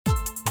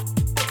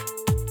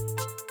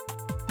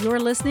You're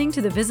listening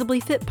to the Visibly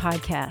Fit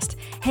podcast.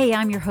 Hey,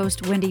 I'm your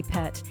host, Wendy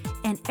Pett,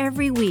 and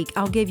every week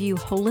I'll give you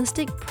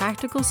holistic,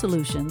 practical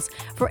solutions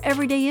for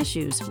everyday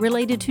issues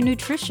related to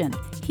nutrition,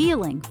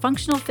 healing,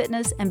 functional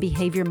fitness, and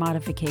behavior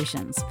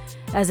modifications.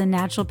 As a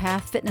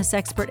naturopath, fitness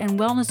expert, and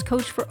wellness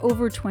coach for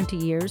over 20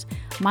 years,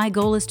 my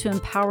goal is to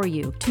empower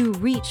you to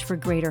reach for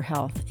greater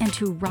health and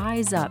to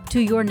rise up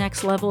to your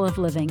next level of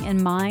living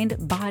in mind,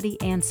 body,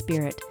 and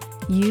spirit.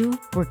 You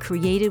were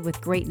created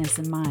with greatness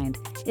in mind.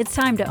 It's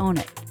time to own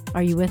it.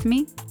 Are you with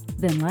me?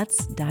 Then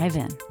let's dive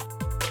in.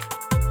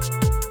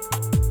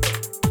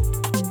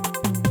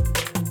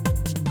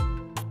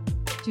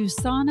 To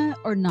sauna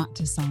or not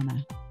to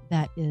sauna?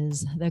 That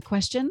is the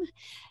question.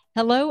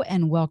 Hello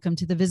and welcome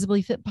to the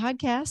Visibly Fit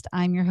podcast.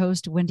 I'm your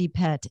host, Wendy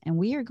Pett, and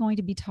we are going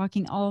to be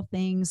talking all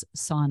things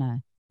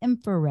sauna,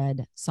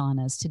 infrared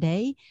saunas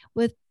today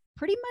with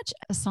pretty much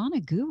a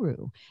sauna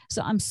guru.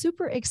 So I'm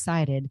super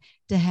excited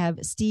to have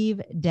Steve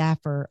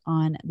Daffer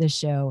on the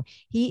show.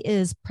 He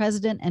is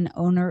president and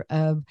owner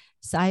of,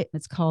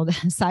 it's called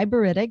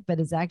Cyberitic, but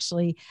it's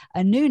actually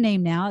a new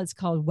name now. It's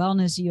called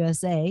Wellness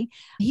USA.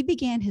 He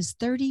began his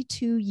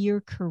 32-year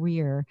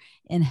career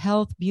in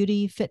health,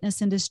 beauty,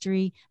 fitness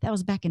industry. That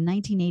was back in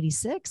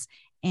 1986.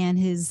 And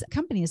his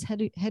company is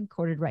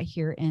headquartered right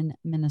here in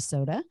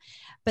Minnesota.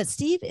 But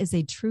Steve is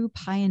a true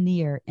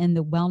pioneer in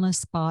the wellness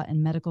spa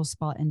and medical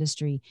spa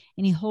industry,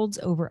 and he holds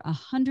over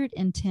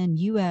 110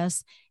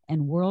 U.S.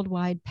 and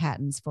worldwide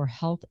patents for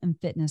health and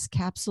fitness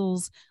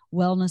capsules,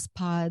 wellness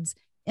pods,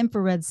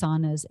 infrared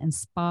saunas, and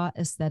spa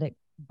aesthetic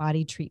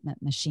body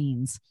treatment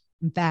machines.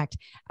 In fact,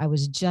 I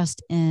was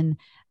just in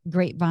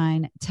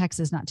Grapevine,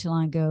 Texas, not too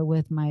long ago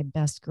with my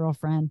best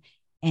girlfriend,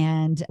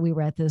 and we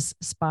were at this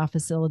spa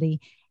facility.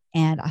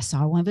 And I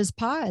saw one of his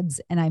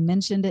pods and I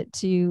mentioned it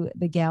to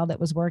the gal that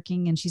was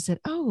working. And she said,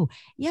 oh,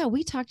 yeah,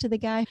 we talked to the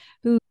guy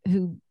who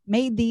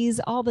made these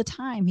all the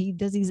time. He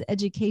does these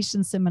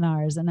education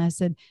seminars. And I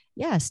said,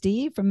 yeah,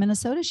 Steve from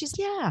Minnesota. She's,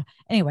 yeah.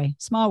 Anyway,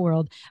 small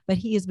world. But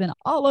he has been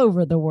all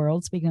over the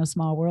world, speaking of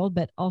small world,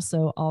 but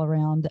also all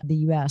around the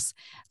U.S.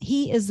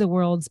 He is the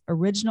world's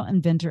original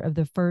inventor of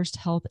the first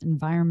health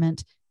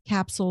environment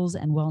capsules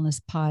and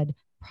wellness pod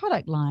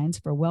product lines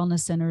for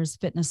wellness centers,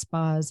 fitness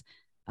spas,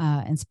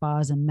 and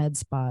spas and med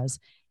spas.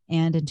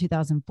 And in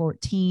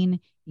 2014,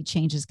 he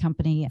changed his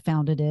company,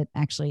 founded it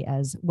actually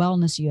as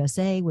Wellness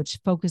USA, which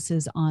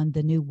focuses on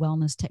the new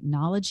wellness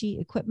technology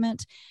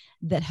equipment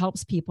that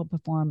helps people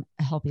perform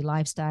a healthy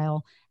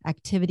lifestyle,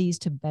 activities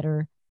to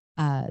better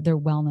their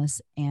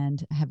wellness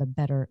and have a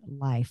better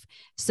life.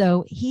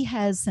 So he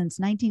has, since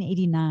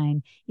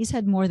 1989, he's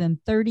had more than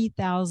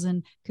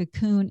 30,000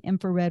 Cocoon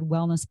infrared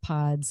wellness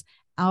pods,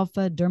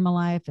 Alpha,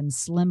 Dermalife, and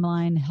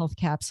Slimline health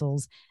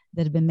capsules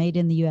that have been made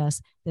in the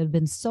U.S. that have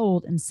been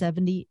sold in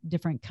 70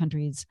 different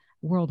countries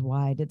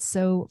worldwide. It's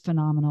so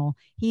phenomenal.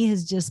 He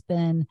has just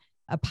been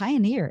a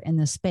pioneer in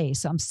this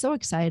space. So I'm so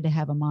excited to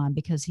have him on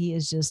because he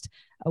is just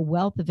a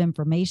wealth of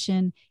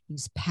information.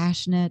 He's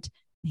passionate.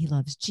 He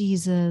loves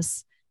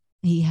Jesus.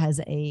 He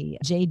has a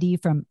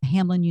JD from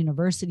Hamline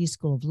University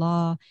School of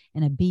Law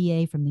and a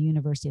BA from the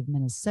University of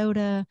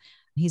Minnesota.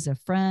 He's a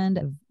friend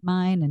of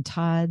mine and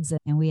Todd's,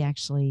 and we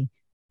actually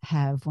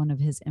have one of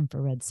his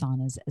infrared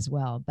saunas as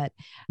well. But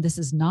this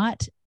is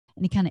not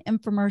any kind of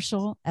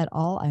infomercial at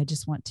all. I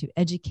just want to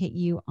educate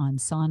you on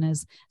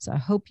saunas. So I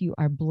hope you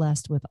are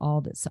blessed with all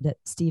that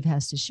Steve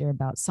has to share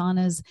about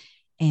saunas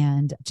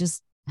and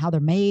just how they're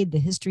made, the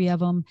history of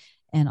them,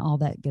 and all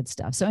that good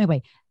stuff. So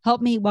anyway,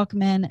 help me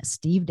welcome in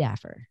Steve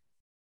Daffer.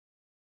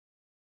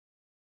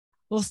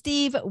 Well,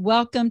 Steve,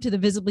 welcome to the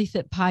Visibly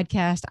Fit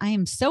podcast. I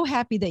am so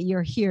happy that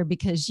you're here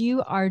because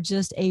you are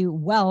just a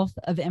wealth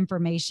of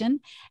information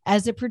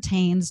as it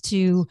pertains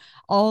to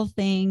all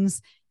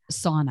things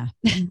sauna.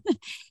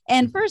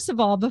 And first of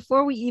all,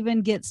 before we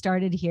even get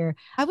started here,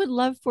 I would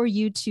love for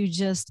you to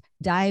just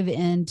dive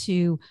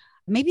into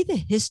maybe the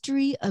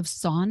history of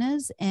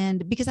saunas.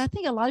 And because I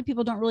think a lot of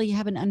people don't really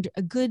have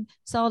a good,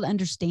 solid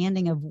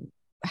understanding of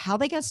how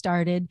they got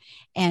started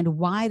and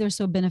why they're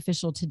so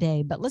beneficial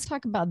today. But let's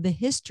talk about the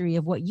history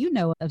of what you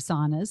know of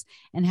saunas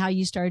and how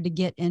you started to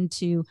get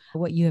into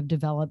what you have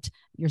developed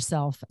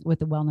yourself with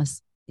the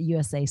Wellness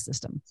USA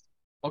system.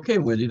 Okay,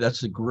 Wendy, I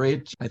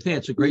think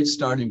it's a great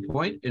starting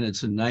point, and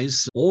it's a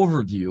nice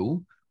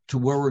overview to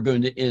where we're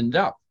going to end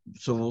up.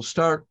 So we'll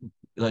start,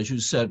 as you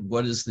said,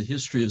 what is the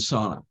history of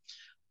sauna?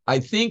 I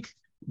think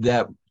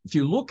that if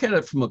you look at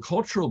it from a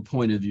cultural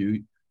point of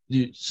view,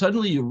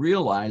 suddenly you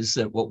realize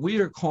that what we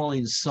are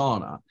calling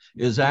sauna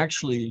is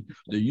actually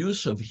the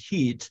use of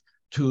heat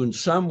to in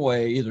some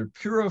way either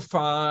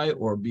purify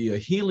or be a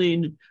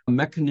healing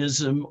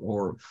mechanism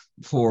or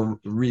for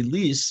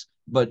release.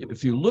 But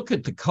if you look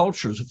at the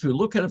cultures, if you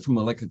look at it from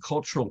a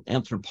cultural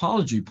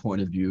anthropology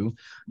point of view,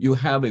 you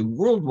have a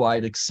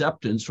worldwide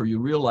acceptance, or you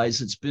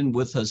realize it's been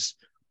with us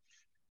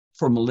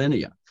for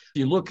millennia.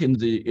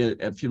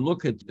 If you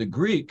look at the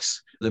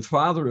Greeks, the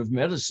father of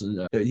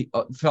medicine, he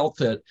felt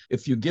that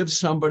if you give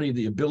somebody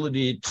the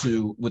ability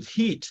to, with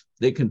heat,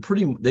 they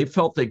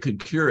felt they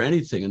could cure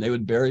anything, and they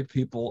would bury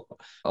people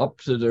up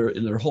to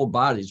in their whole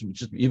bodies,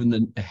 which is even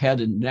the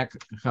head and neck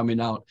coming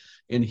out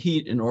in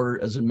heat in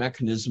order as a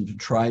mechanism to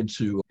try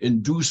to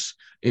induce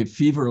a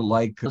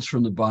fever-like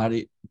from the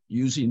body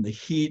using the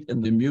heat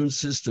and the immune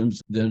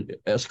system's then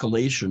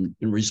escalation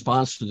in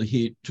response to the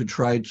heat to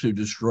try to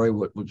destroy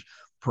what was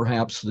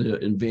perhaps the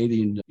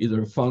invading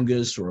either a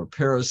fungus or a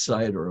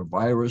parasite or a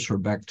virus or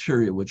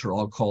bacteria, which are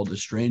all called the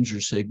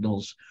stranger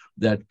signals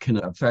that can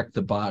affect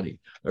the body.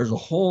 There's a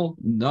whole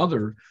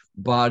nother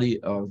body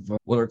of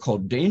what are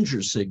called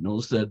danger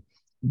signals that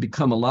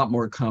become a lot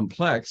more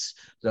complex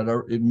that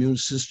our immune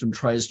system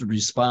tries to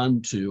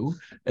respond to.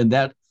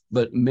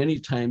 But many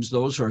times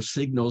those are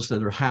signals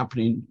that are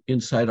happening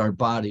inside our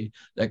body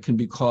that can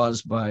be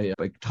caused by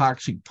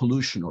toxic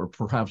pollution or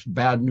perhaps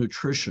bad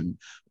nutrition,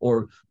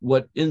 or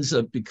what ends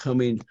up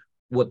becoming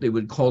what they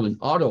would call an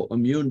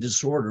autoimmune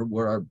disorder,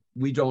 where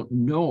we don't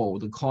know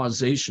the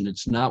causation.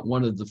 It's not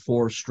one of the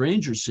four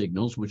stranger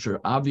signals, which are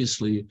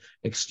obviously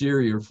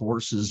exterior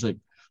forces that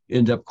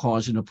end up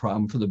causing a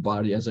problem for the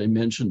body. As I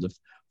mentioned, the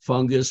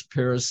fungus,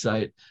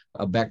 parasite,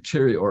 a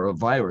bacteria, or a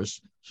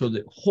virus. So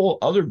the whole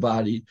other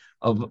body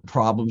of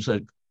problems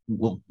that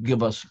will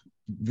give us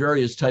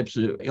various types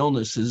of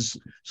illnesses,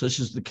 such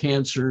as the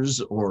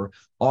cancers or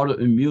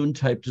autoimmune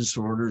type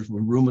disorders,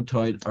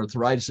 rheumatoid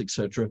arthritis,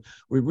 etc.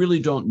 We really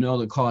don't know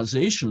the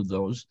causation of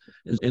those.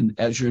 And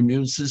as your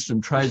immune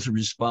system tries to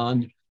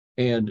respond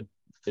and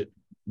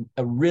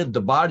rid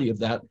the body of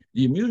that,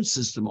 the immune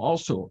system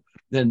also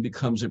then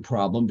becomes a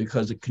problem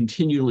because it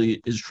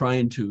continually is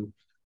trying to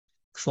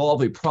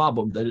solve a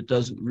problem that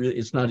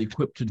it's not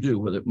equipped to do,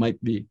 whether it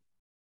might be,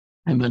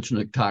 I mentioned,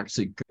 a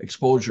toxic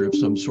exposure of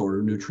some sort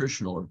or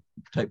nutritional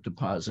type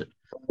deposit.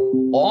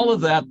 All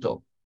of that,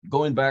 though,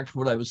 going back to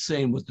what I was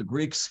saying with the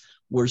Greeks,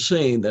 were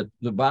saying that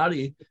the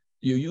body,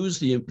 you use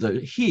the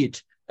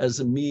heat as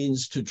a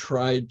means to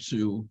try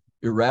to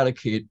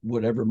eradicate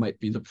whatever might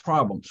be the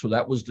problem. So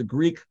that was the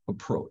Greek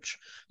approach.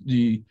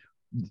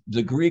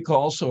 The Greek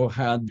also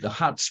had the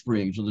hot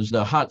springs, or there's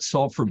the hot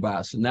sulfur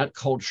baths, and that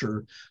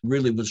culture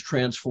really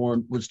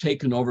was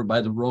taken over by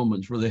the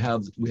Romans, where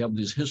we have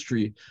this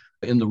history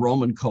in the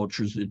Roman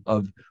cultures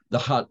of the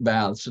hot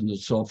baths and the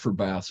sulfur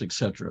baths,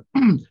 etc.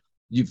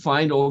 You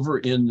find over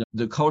in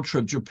the culture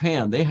of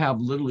Japan, they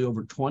have literally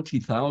over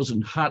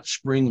 20,000 hot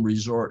spring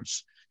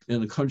resorts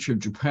in the country of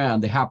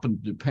Japan.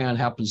 Japan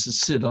happens to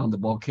sit on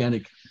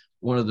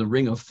one of the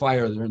ring of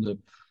fire there in the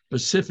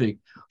Pacific.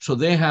 So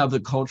they have the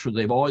culture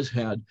they've always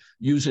had,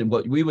 using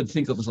what we would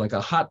think of as like a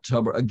hot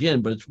tub,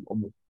 but it's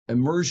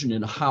immersion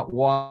in hot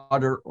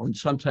water, or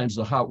sometimes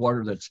the hot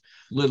water that's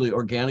literally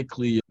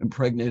organically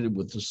impregnated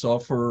with the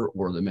sulfur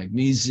or the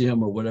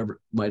magnesium or whatever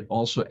might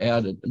also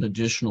add an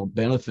additional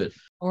benefit.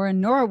 Or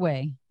in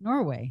Norway.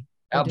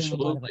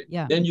 Absolutely.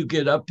 Yeah. Then you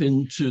get up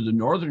into the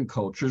northern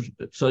cultures,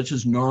 such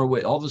as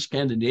Norway, all the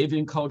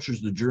Scandinavian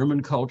cultures, the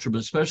German culture, but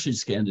especially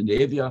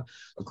Scandinavia,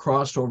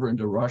 across over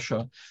into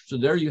Russia. So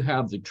there you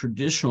have the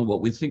traditional,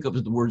 what we think of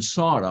as the word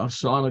sauna.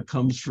 Sauna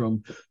comes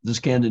from the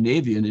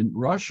Scandinavian. In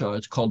Russia,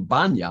 it's called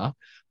banya,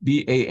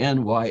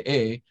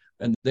 B-A-N-Y-A,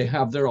 and they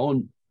have their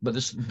own, but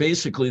it's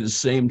basically the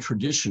same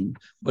tradition,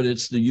 but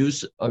it's the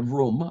use of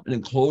room, an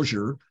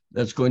enclosure,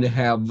 that's going to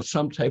have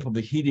some type of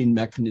a heating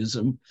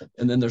mechanism.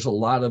 And then there's a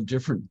lot of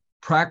different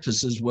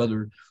practices,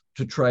 whether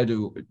to try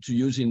to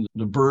using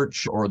the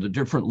birch or the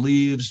different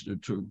leaves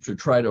to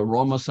try to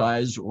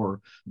aromatize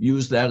or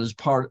use that as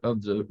part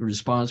of the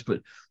response. But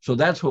so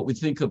that's what we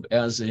think of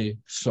as a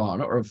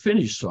sauna or a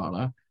Finnish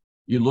sauna.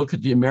 You look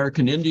at the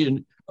American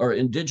Indian or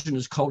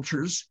indigenous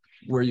cultures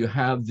where you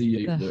have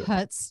the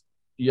huts.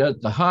 Yeah,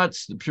 the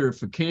huts, the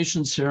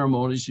purification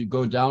ceremonies. You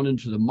go down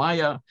into the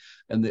Maya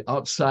and the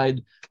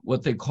outside,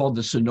 what they call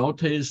the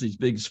cenotes, these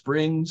big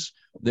springs.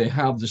 They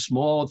have the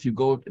small,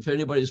 if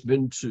anybody's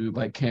been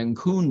by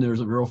Cancun,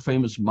 there's a real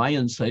famous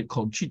Mayan site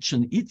called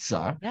Chichen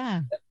Itza.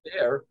 Yeah.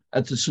 There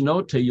at the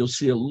cenote, you'll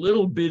see a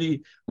little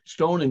bitty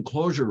stone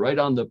enclosure right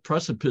on the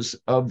precipice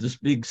of this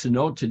big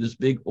cenote, this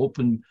big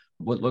open,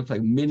 what looked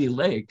like mini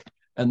lake.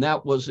 And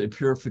that was a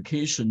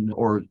purification,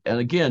 and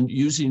again,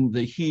 using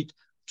the heat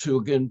to,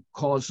 again,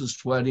 cause the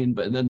sweating.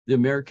 But then the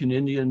American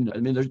Indian,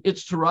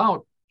 it's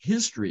throughout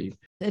history.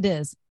 It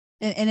is.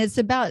 And it's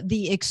about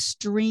the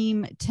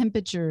extreme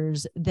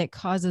temperatures that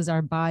causes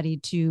our body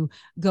to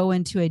go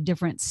into a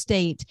different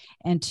state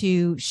and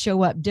to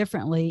show up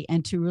differently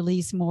and to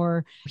release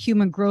more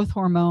human growth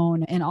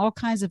hormone and all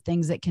kinds of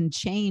things that can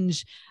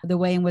change the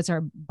way in which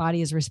our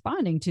body is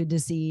responding to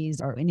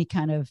disease or any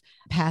kind of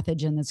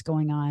pathogen that's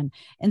going on.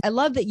 And I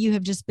love that you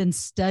have just been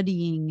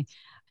studying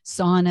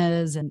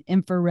saunas and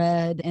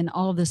infrared and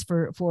all of this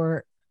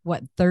for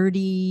what, how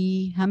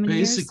many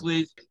basically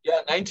years?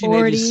 Yeah,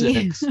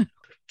 1986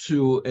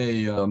 to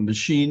a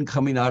machine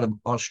coming out of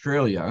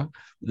Australia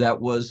that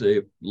was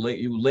you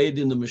laid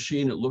in the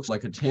machine. It looks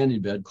like a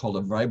tanning bed called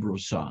a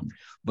vibrosauna,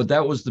 but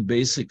that was the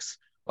basics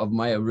of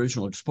my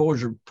original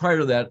exposure. Prior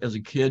to that, as a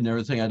kid and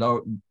everything,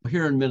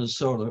 here in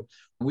Minnesota,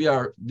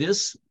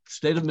 this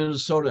state of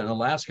Minnesota and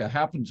Alaska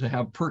happen to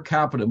have per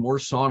capita more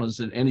saunas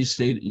than any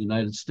state in the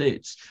United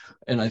States.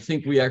 And I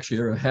think we actually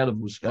are ahead of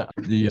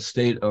the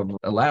state of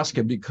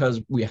Alaska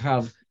because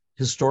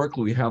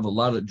historically, we have a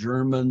lot of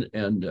German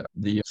and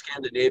the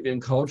Scandinavian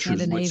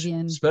cultures, which,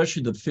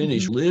 especially the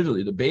Finnish,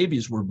 literally the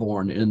babies were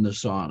born in the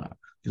sauna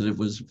because it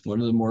was one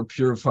of the more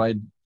purified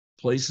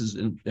places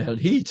and had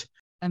heat.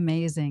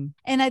 Amazing.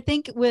 And I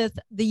think with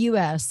the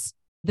US,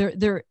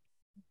 they're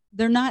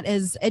not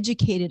as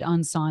educated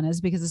on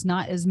saunas because it's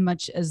not as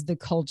much as the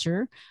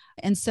culture.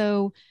 And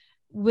so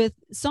with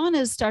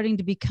saunas starting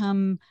to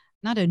become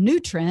not a new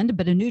trend,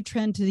 but a new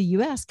trend to the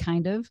US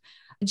kind of,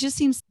 it just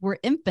seems we're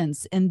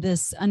infants in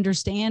this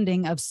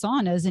understanding of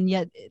saunas. And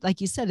yet,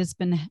 like you said,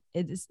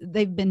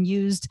 they've been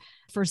used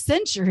for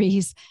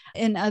centuries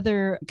in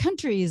other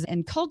countries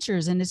and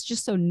cultures, and it's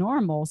just so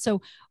normal.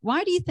 So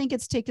why do you think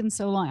it's taken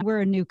so long?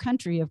 We're a new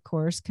country, of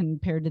course,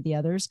 compared to the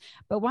others,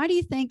 but why do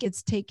you think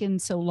it's taken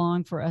so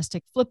long for us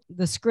to flip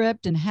the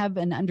script and have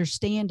an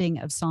understanding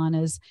of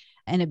saunas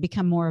and it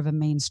become more of a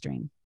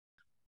mainstream?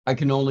 I'll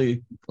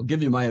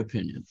give you my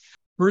opinion.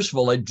 First of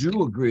all, I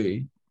do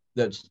agree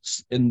that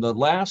in the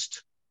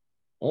last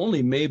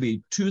only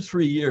maybe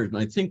 2-3 years, and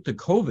I think the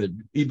COVID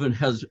even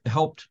has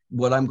helped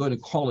what I'm going to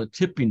call a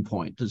tipping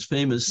point, this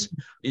famous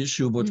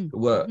issue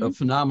of a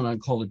phenomenon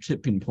called a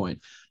tipping point.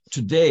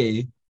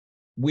 Today,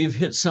 we've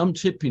hit some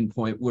tipping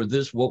point where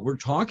what we're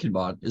talking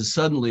about is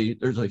suddenly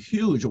there's a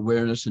huge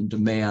awareness and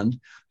demand.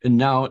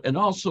 And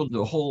also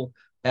the whole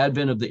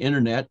advent of the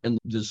internet and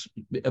this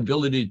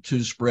ability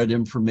to spread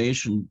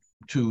information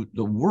to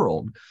the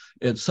world.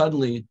 It's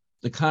suddenly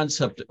the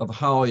concept of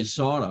how a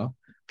sauna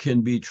can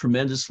be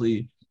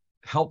tremendously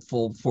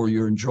helpful for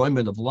your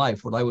enjoyment of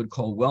life, what I would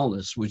call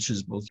wellness, which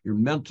is both your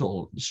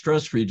mental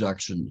stress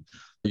reduction,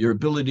 your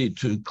ability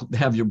to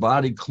have your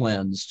body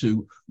cleansed,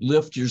 to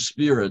lift your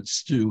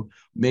spirits, to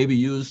maybe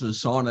use the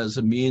sauna as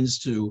a means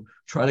to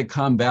try to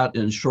combat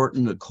and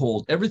shorten the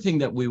cold, everything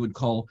that we would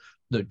call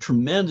the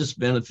tremendous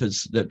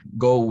benefits that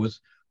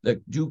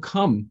do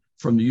come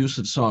from the use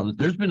of sauna.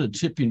 There's been a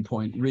tipping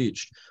point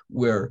reached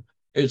where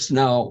it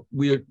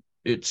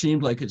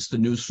seemed like it's the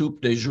new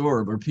soup du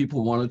jour where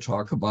people want to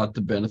talk about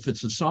the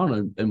benefits of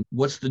sauna and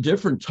what's the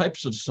different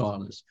types of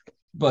saunas.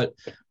 But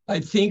I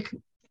think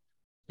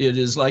it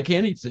is like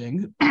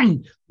anything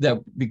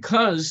that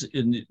because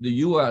in the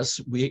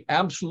US, we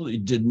absolutely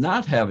did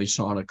not have a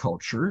sauna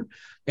culture.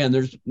 And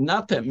there's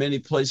not that many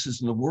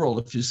places in the world.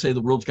 If you say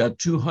the world's got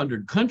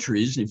 200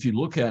 countries, if you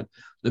look at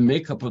the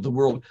makeup of the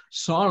world,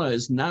 sauna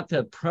is not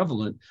that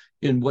prevalent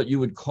in what you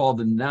would call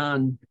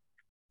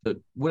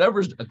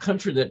whatever's a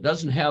country that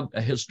doesn't have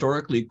a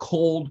historically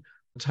cold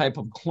type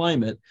of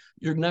climate,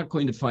 you're not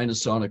going to find a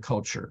sauna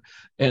culture.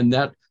 And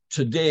that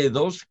today,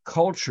 those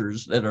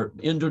cultures that are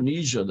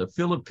Indonesia, the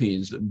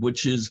Philippines,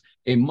 which is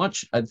the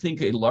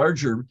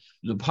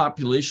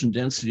population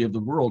density of the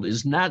world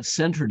is not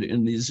centered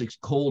in these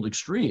cold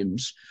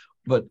extremes,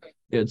 but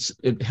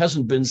it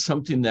hasn't been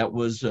something that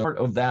was part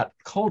of that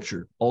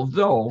culture.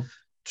 Although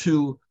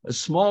to a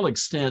small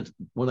extent,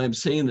 when I'm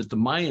saying that the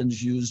Mayans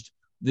used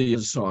the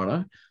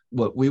sauna,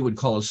 what we would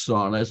call a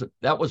sauna,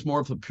 that was more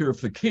of a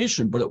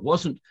purification, but it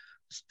wasn't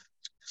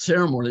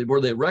ceremony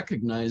where they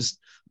recognized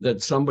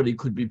that somebody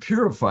could be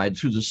purified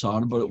through the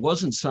sauna, but it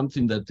wasn't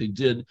something that they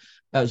did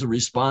as a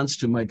response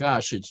to, my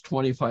gosh, it's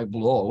 25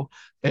 below,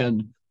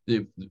 and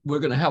we're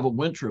going to have a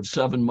winter of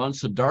 7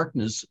 months of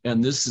darkness,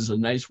 and this is a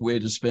nice way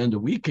to spend a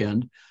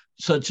weekend,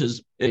 such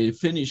as a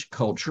Finnish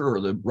culture or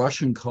the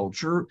Russian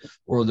culture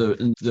or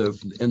in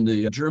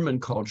the German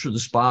culture, the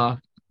spa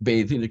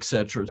bathing,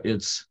 etc.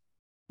 It's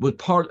with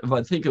part of,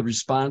 I think, a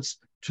response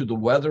to the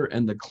weather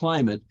and the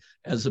climate,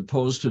 as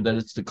opposed to that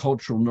it's the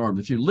cultural norm.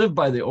 If you live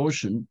by the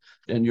ocean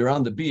and you're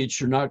on the beach,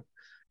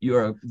 you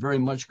are very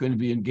much going to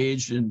be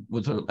engaged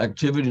with an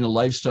activity and a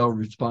lifestyle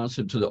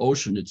responsive to the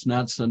ocean. It's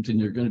not something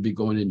you're going to be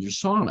going in your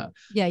sauna.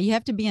 Yeah, you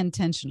have to be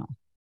intentional.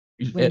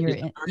 It's a very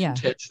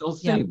intentional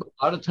thing. Yeah. But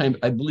a lot of times,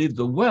 I believe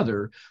the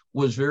weather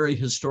was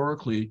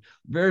historically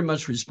very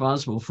much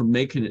responsible for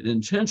making it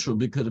intentional,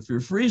 because if you're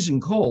freezing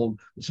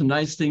cold, it's a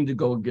nice thing to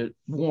go get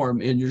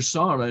warm in your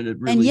sauna.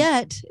 And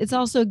yet it's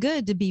also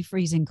good to be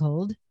freezing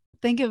cold.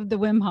 Think of the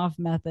Wim Hof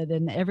method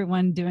and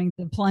everyone doing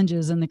the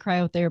plunges and the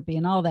cryotherapy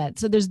and all that.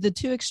 So there's the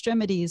two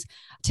extremities,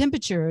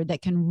 temperature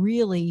that can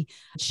really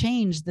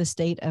change the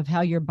state of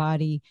how your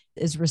body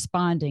is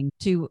responding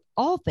to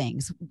all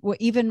things,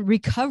 even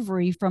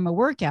recovery from a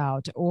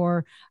workout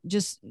or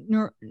just,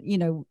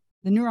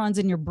 the neurons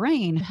in your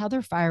brain, how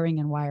they're firing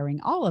and wiring,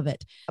 all of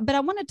it. But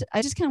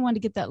I just kind of wanted to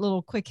get that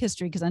little quick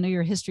history, because I know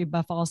you're a history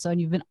buff also, and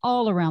you've been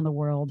all around the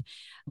world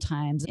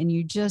times, and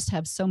you just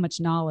have so much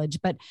knowledge.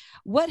 But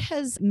what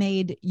has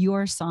made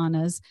your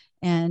saunas,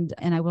 and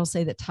I will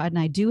say that Todd and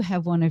I do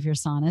have one of your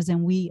saunas,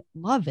 and we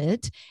love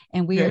it.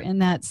 And we are in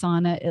that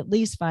sauna at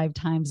least 5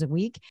 times a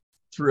week.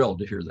 thrilled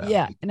to hear that.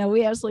 Yeah, no,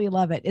 we absolutely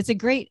love it. It's a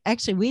great,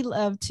 actually, we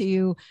love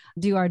to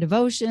do our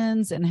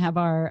devotions and have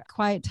our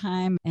quiet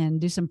time and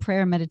do some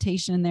prayer and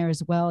meditation in there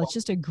as well. It's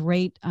just a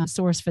great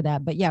source for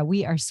that. But yeah,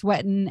 we are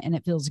sweating and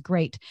it feels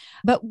great.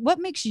 But what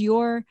makes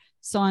your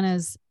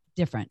saunas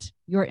different?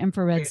 Your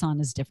infrared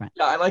saunas different?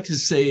 Yeah, I like to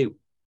say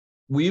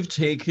we've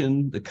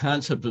taken the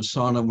concept of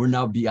sauna. We're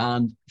now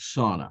beyond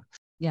sauna.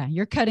 Yeah,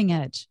 you're cutting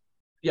edge.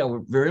 Yeah,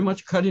 we're very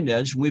much cutting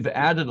edge. We've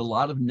added a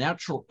lot of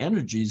natural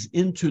energies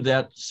into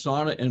that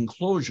sauna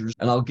enclosures,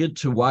 and I'll get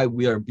to why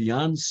we are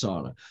beyond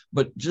sauna.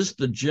 But just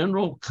the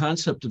general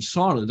concept of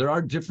sauna, there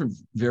are different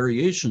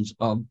variations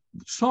of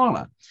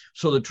sauna.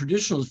 So the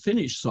traditional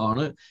Finnish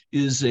sauna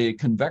is a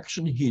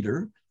convection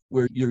heater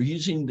where you're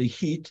using the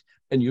heat,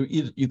 and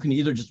you can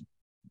either just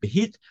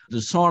heat the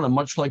sauna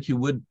much like you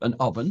would an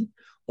oven,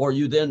 or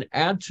you then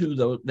add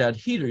to that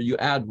heater, you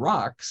add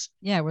rocks.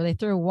 Yeah, where they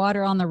throw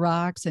water on the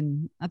rocks.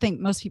 And I think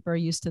most people are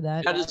used to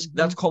that.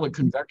 That's called a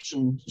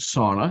convection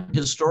sauna.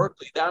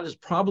 Historically, that is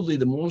probably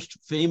the most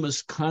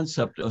famous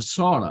concept of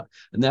sauna.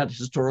 And that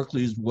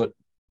historically is what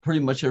pretty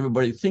much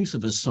everybody thinks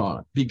of as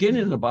sauna.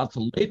 Beginning in about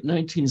the late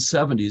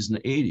 1970s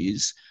and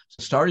 80s,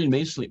 starting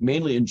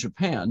mainly in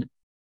Japan,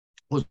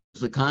 was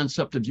the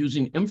concept of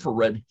using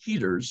infrared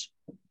heaters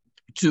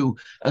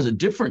as a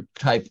different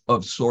type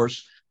of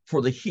source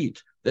for the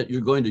heat that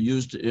you're going to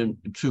use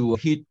to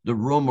heat the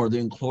room or the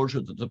enclosure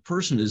that the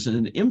person is in.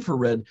 An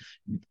infrared,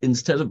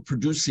 instead of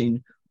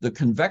producing the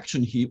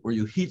convection heat where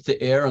you heat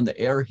the air and the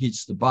air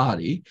heats the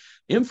body,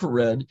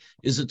 infrared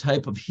is a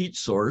type of heat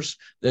source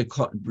that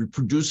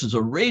produces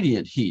a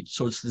radiant heat.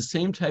 So it's the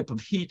same type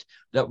of heat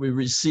that we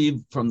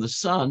receive from the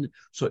sun.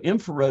 So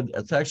infrared,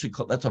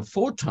 that's a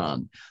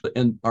photon,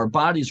 and our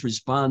bodies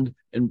respond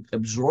and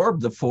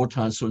absorb the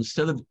photon. So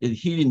instead of it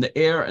heating the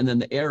air and then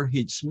the air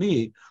heats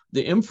me,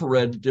 the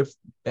infrared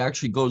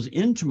actually goes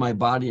into my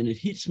body and it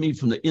heats me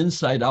from the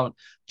inside out,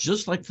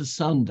 just like the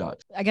sun does.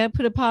 I got to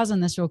put a pause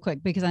on this real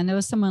quick because I know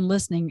someone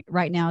listening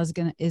right now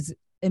is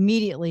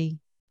immediately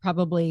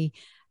probably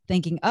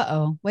thinking,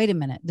 wait a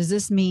minute. Does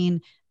this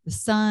mean the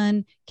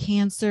sun,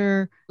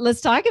 cancer?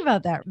 Let's talk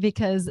about that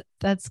because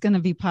that's going to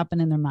be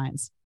popping in their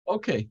minds.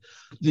 Okay.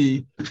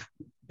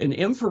 In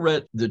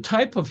infrared, the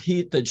type of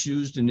heat that's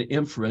used in the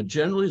infrared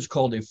generally is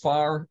called a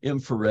far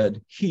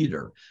infrared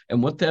heater.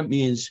 And what that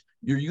means,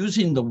 you're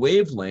using the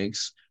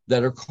wavelengths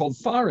that are called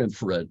far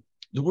infrared.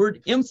 The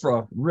word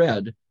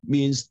infrared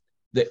means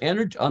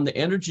on the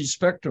energy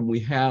spectrum, we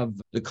have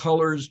the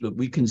colors that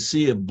we can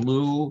see of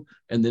blue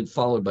and then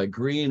followed by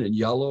green and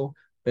yellow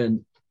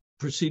and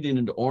proceeding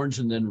into orange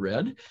and then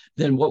red.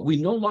 Then what we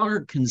no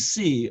longer can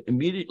see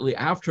immediately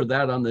after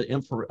that on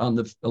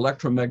the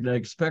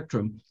electromagnetic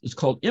spectrum is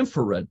called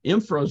infrared.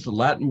 Infra is the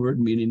Latin word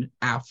meaning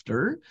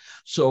after.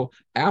 So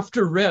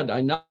after red,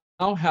 I now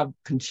have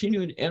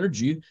continuing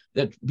energy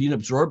that's being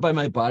absorbed by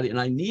my body, and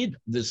I need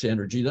this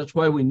energy. That's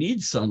why we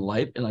need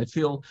sunlight, and I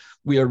feel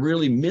we are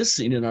really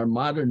missing in our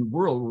modern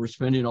world where we're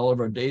spending all of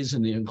our days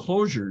in the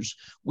enclosures.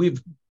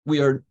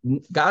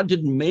 God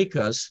didn't make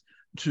us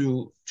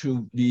to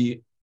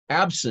be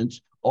absent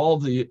all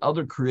the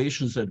other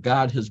creations that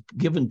God has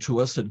given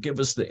to us that give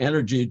us the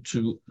energy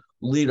to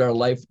lead our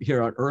life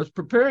here on earth,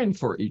 preparing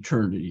for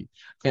eternity.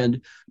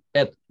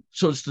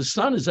 So it's the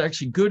sun is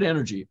actually good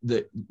energy.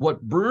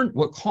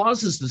 What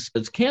causes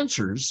this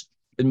cancers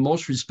in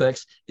most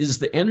respects is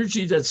the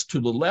energy that's to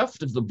the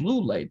left of the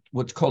blue light,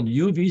 what's called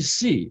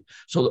UVC.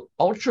 So the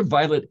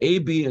ultraviolet A,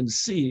 B, and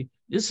C,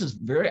 this is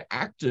very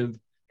active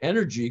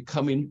energy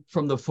coming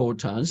from the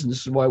photons, and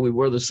this is why we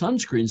wear the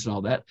sunscreens and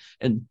all that.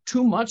 And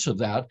too much of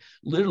that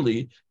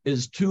literally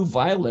is too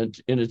violent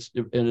in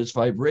its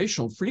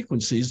vibrational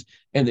frequencies,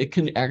 and it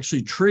can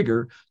actually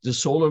trigger the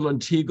solar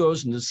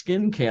lentigos and the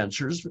skin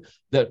cancers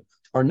that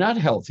are not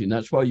healthy. And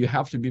that's why you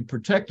have to be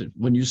protected.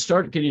 When you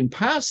start getting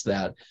past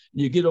that,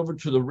 you get over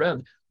to the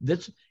red.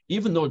 That's,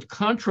 even though it's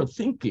contra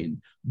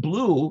thinking,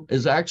 blue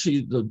is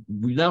actually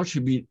we now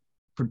should be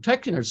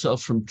protecting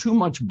ourselves from too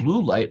much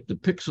blue light, the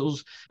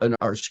pixels and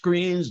our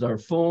screens, our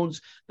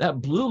phones.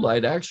 That blue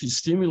light actually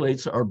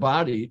stimulates our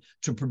body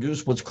to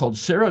produce what's called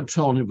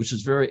serotonin, which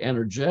is very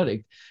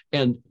energetic.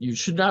 And you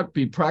should not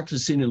be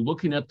practicing and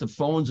looking at the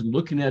phones and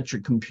looking at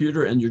your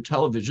computer and your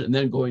television and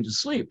then going to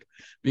sleep,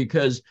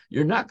 because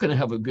you're not going to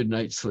have a good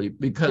night's sleep,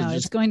 because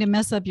it's going to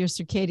mess up your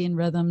circadian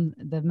rhythm,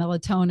 the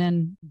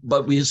melatonin.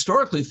 But we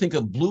historically think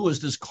of blue as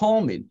this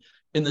calming,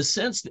 in the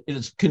sense that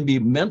it can be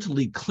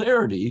mentally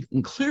clarity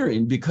and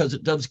clearing, because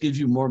it does give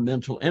you more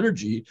mental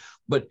energy,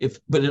 but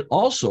it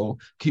also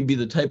can be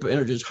the type of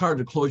energy it's hard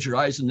to close your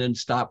eyes and then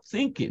stop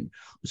thinking.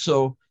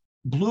 So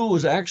blue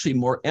is actually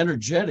more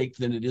energetic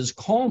than it is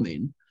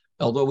calming,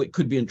 although it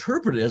could be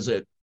interpreted as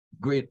a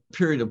great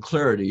period of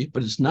clarity,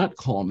 but it's not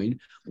calming.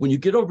 When you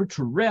get over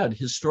to red,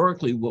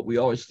 historically, what we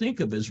always think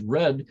of as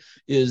red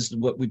is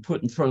what we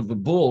put in front of a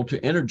bull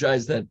to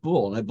energize that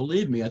bull. And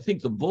believe me, I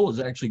think the bull is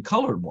actually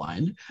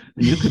colorblind.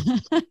 And you could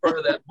put in front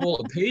of that bull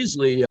a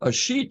paisley, a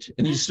sheet,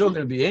 and he's still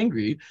going to be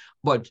angry.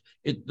 But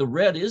the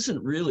red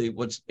isn't really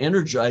what's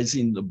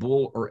energizing the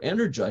bull or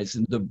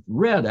energizing. The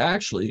red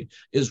actually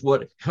is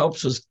what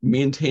helps us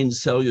maintain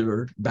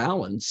cellular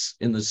balance,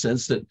 in the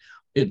sense that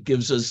it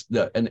gives us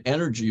an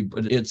energy,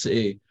 but it's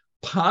a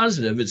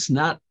positive. It's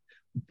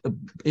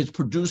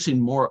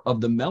producing more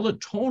of the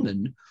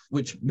melatonin,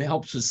 which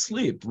helps us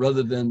sleep,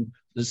 rather than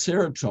the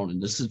serotonin.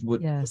 This is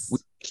what we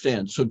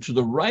understand. So to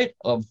the right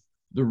of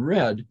the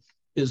red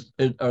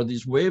are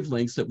these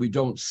wavelengths that we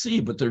don't see,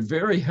 but they're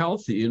very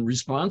healthy and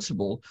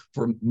responsible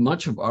for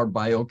much of our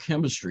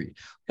biochemistry.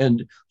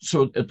 And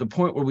so at the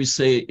point where we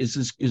say, is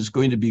this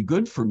going to be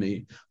good for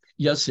me?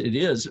 Yes, it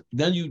is.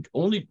 Then you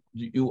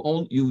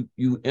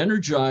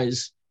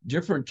energize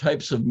different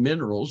types of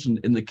minerals. And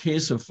in the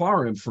case of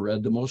far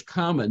infrared, the most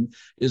common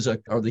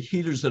are the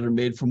heaters that are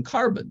made from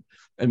carbon.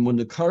 And when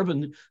the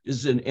carbon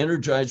is then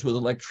energized with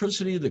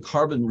electricity, the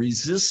carbon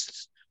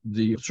resists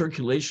the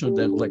circulation of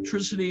that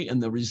electricity,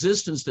 and the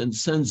resistance then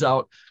sends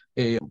out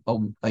a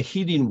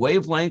heating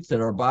wavelength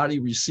that our body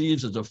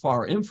receives as a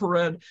far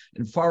infrared.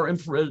 And far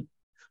infrared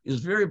is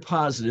very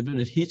positive, and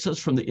it heats us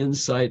from the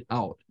inside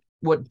out.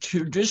 What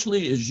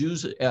traditionally is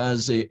used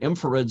as an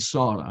infrared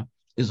sauna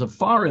is a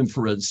far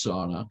infrared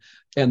sauna,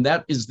 and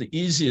that is the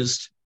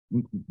easiest,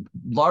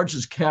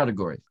 largest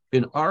category.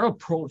 In our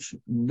approach,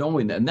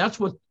 knowing that, and that's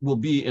what will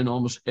be in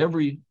almost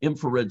every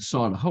infrared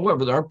sauna.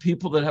 However, there are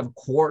people that have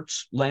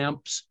quartz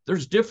lamps.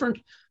 There's different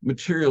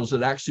materials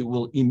that actually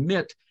will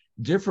emit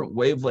different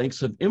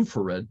wavelengths of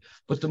infrared,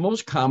 but the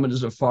most common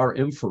is a far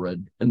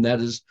infrared, and that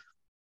is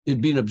it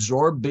being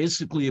absorbed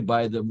basically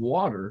by the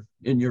water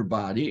in your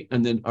body.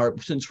 And then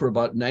since we're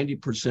about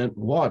 90%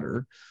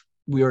 water,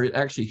 we are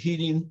actually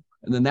heating,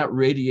 and then that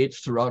radiates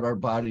throughout our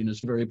body, and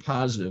it's very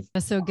positive.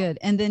 That's so good.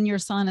 And then your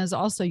saunas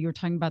also, you're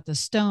talking about the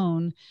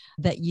stone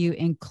that you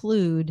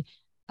include,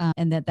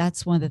 and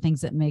that's one of the things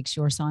that makes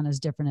your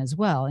saunas different as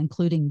well,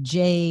 including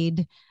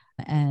jade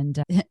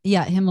and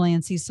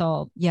Himalayan sea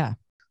salt. Yeah.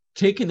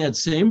 Taking that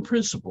same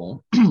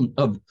principle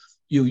of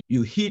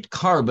you heat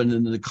carbon,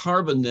 and the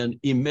carbon then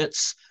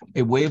emits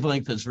a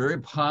wavelength that's very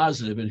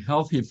positive and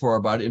healthy for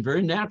our body, and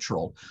very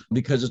natural,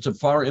 because it's a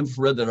far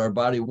infrared that our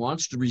body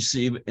wants to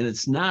receive, and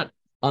it's not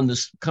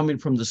coming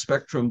from the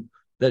spectrum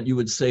that you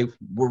would say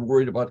we're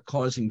worried about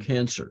causing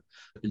cancer.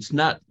 It's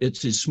not.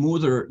 It's a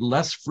smoother,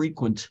 less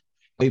frequent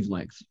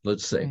wavelength,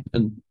 let's say. Right.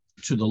 And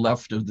to the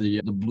left of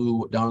the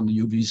blue, down the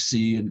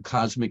UVC and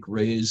cosmic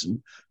rays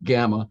and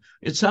gamma.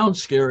 It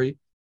sounds scary,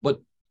 but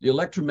the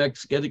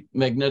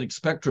electromagnetic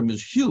spectrum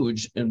is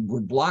huge, and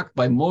we're blocked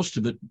by most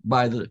of it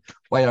by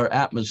our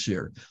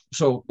atmosphere.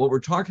 So what we're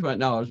talking about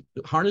now is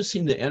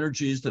harnessing the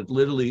energies that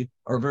literally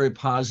are very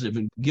positive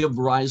and give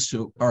rise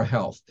to our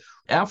health.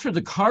 After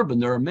the carbon,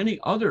 there are many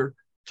other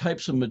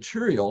types of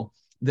material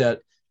that,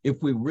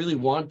 if we really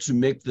want to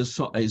make this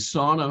a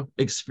sauna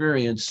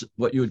experience,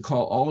 what you would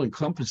call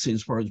all-encompassing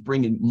as far as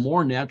bringing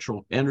more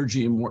natural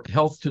energy and more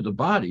health to the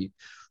body,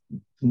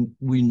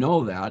 we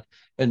know that.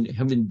 And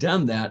having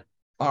done that,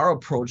 our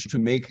approach to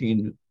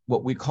making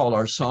what we call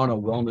our sauna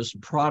wellness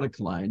product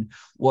line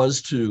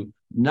was to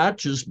not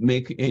just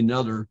make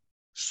another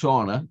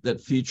sauna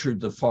that featured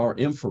the far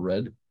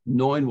infrared.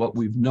 Knowing what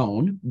we've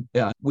known,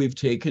 we've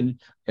taken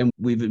and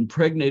we've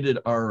impregnated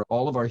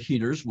all of our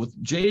heaters with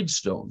jade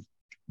stone.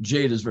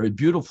 Jade is very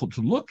beautiful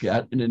to look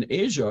at, and in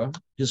Asia,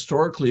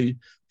 historically,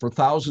 for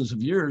thousands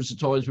of years,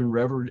 it's always been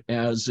revered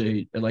as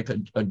a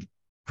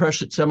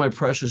precious,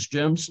 semi-precious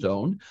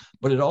gemstone,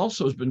 but it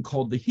also has been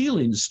called the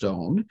healing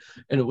stone.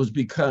 And it was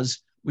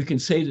because we can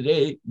say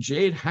today,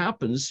 jade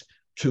happens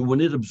to,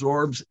 when it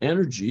absorbs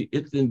energy,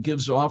 it then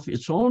gives off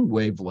its own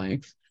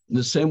wavelength. In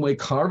the same way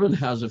carbon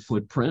has a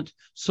footprint,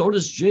 so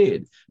does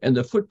jade. And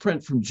the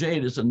footprint from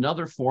jade is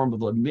another form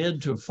of a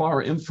mid to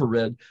far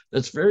infrared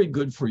that's very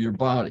good for your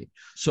body.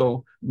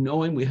 So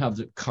knowing we have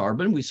the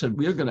carbon, we said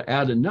we are going to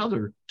add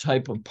another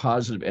type of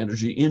positive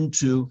energy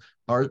into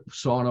our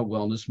sauna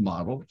wellness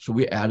model. So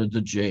we added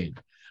the jade.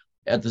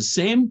 In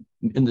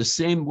the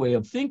same way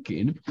of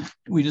thinking,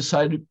 we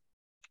decided,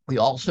 we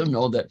also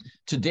know that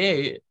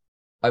today,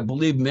 I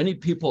believe many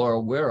people are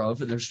aware of,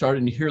 and they're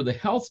starting to hear the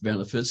health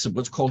benefits of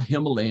what's called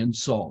Himalayan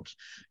salt.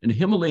 And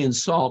Himalayan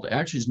salt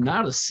actually is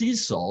not a sea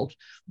salt,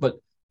 but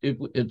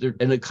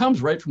it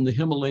comes right from the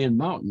Himalayan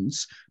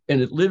mountains,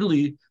 and it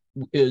literally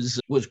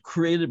was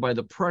created by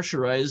the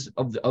pressurized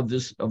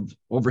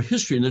over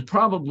history, and it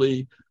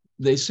probably,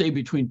 they say,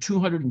 between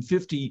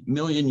 250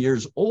 million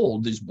years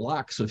old, these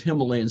blocks of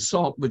Himalayan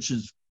salt, which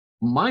is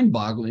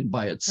mind-boggling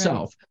by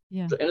itself. Right.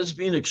 Yeah. And it's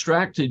being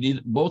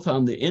extracted both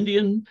on the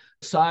Indian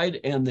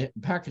side and the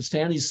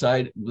Pakistani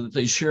side.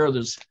 They share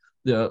this,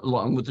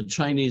 along with the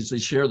Chinese, they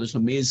share this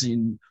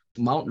amazing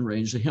mountain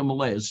range, the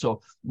Himalayas.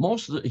 So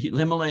most of the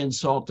Himalayan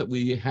salt that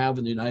we have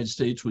in the United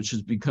States, which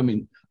is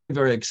becoming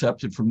very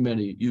accepted for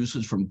many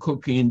uses, from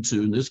cooking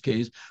to, in this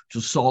case,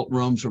 to salt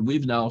rooms, or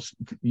we've now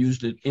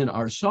used it in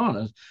our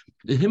saunas.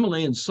 The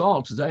Himalayan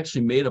salt is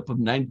actually made up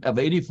of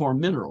 84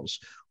 minerals,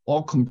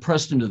 all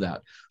compressed into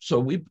that. So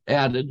we've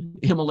added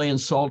Himalayan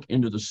salt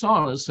into the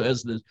sauna. So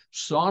as the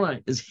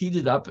sauna is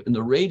heated up and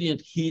the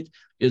radiant heat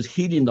is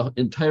heating the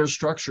entire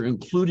structure,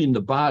 including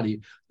the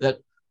body, that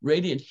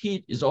radiant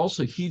heat is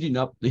also heating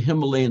up the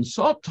Himalayan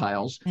salt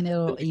tiles. And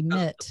it'll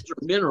emit.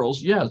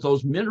 Minerals,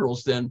 those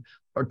minerals then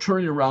are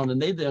turning around,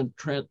 and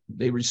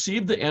they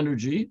receive the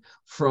energy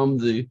from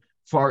the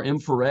far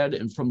infrared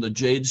and from the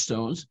jade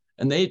stones,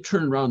 and they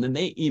turn around and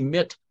they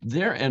emit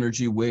their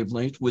energy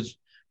wavelength, which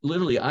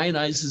literally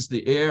ionizes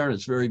the air.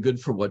 It's very good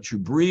for what you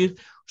breathe.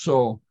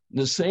 So in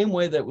the same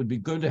way that would be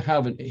good to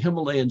have a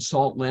Himalayan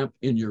salt lamp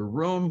in your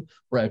room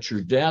or at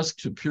your desk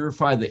to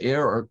purify the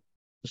air, or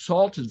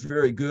salt is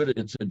very good.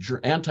 It's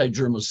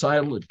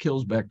anti-germicidal. It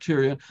kills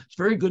bacteria. It's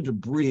very good to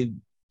breathe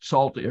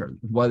salt air.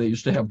 Why they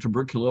used to have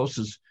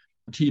tuberculosis,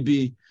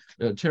 TB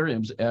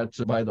terrariums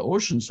by the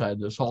ocean side.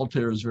 The salt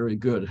air is very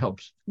good. It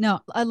helps. No,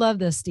 I love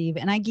this, Steve.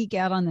 And I geek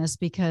out on this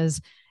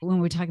because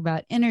when we talk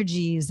about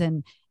energies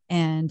and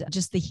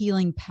just the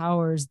healing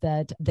powers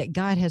that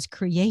God has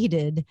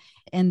created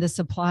and the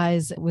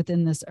supplies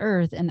within this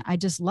earth. And I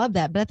just love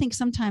that. But I think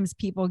sometimes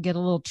people get a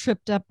little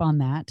tripped up on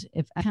that.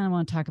 If I kind of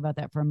want to talk about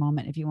that for a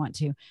moment, if you want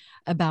to,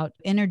 about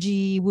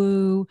energy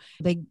woo,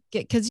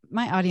 because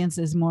my audience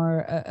is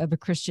more of a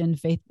Christian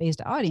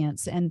faith-based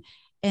audience.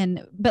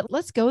 But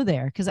let's go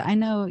there, because I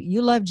know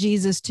you love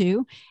Jesus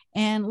too.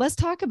 And let's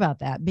talk about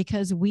that,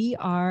 because we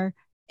are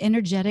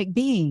energetic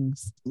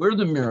beings. We're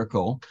the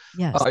miracle.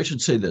 Yes. I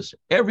should say this.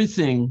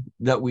 Everything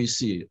that we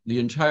see,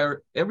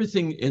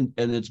 everything in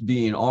its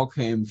being, all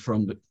came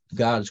from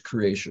God's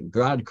creation.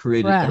 God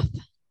created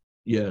everything.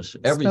 Yes,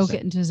 everything. Spoke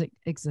it into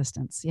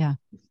existence. Yeah.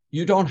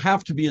 You don't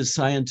have to be a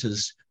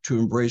scientist to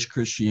embrace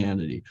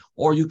Christianity,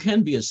 or you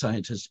can be a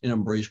scientist and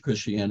embrace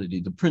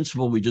Christianity. The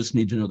principle, we just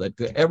need to know that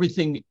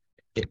everything,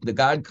 the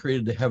God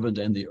created the heavens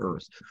and the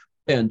earth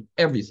and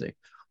everything.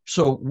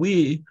 So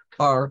we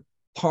are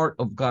part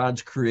of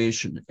God's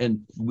creation.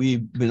 And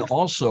we've been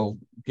also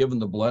given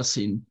the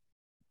blessing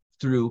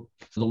through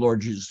the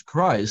Lord Jesus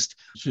Christ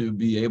to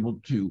be able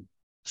to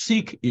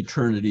seek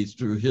eternity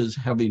through his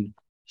having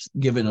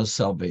given us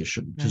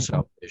salvation to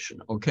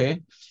salvation.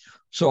 Okay.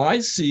 So I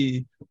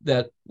see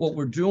that what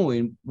we're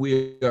doing,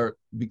 we are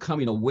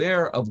becoming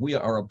aware of, we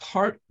are a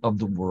part of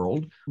the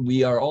world.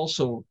 We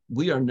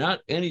are not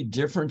any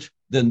different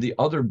than the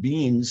other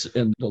beings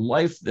and the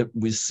life that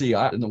we see,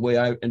 and the way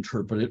I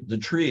interpret it, the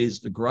trees,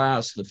 the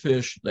grass, the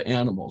fish, the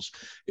animals.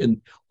 And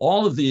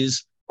all of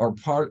these are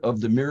part of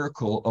the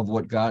miracle of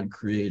what God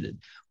created.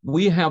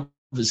 We have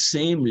the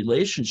same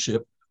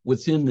relationship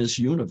within this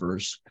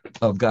universe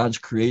of God's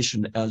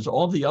creation as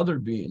all the other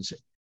beings.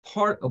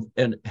 Part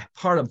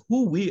of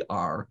who we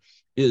are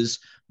is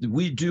that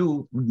we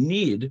do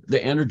need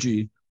the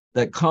energy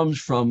that comes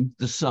from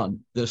the sun.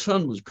 The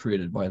sun was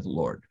created by the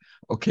Lord.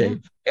 Okay,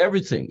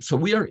 everything. So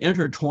we are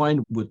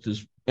intertwined with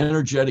this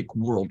energetic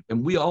world,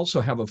 and we also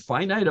have a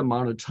finite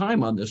amount of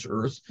time on this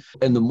earth.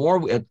 And the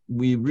more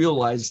we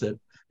realize that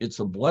it's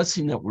a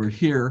blessing that we're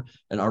here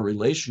and our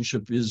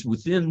relationship is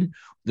within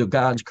the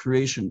God's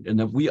creation, and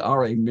that we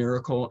are a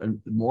miracle, and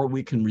the more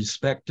we can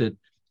respect it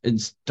and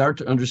start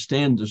to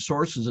understand the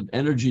sources of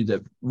energy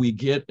that we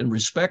get and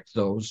respect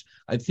those,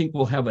 I think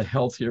we'll have a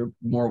healthier,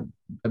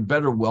 a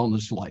better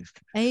wellness life.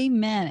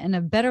 Amen. And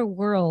a better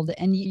world.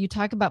 And you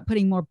talk about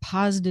putting more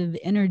positive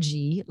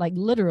energy, like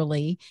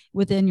literally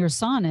within your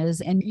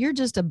saunas, and you're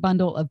just a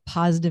bundle of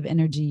positive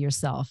energy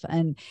yourself.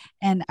 And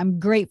I'm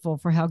grateful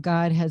for how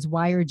God has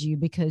wired you,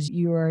 because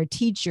you are a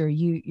teacher,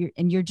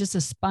 you're just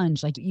a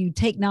sponge. Like, you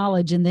take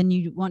knowledge and then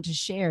you want to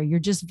share. You're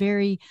just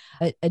very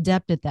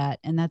adept at that.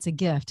 And that's a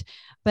gift.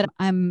 But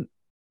I'm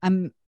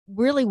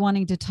really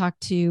wanting to talk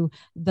to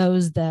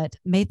those that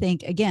may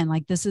think, again,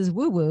 like this is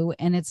woo-woo,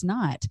 and it's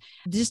not.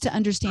 Just to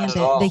understand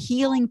that the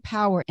healing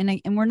power, and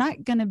we're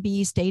not going to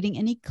be stating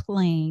any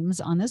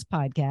claims on this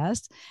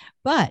podcast,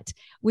 but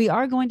we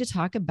are going to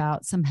talk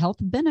about some health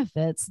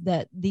benefits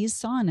that these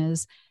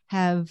saunas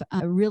have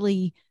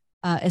really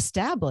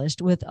established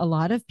with a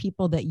lot of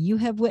people that you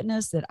have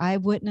witnessed, that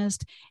I've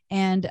witnessed.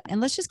 And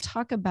let's just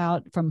talk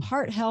about, from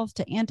heart health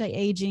to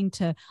anti-aging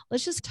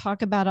let's just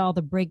talk about all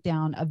the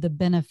breakdown of the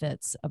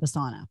benefits of a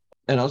sauna.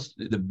 And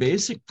the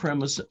basic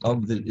premise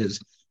of it is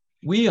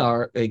we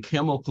are a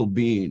chemical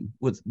being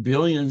with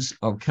billions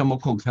of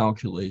chemical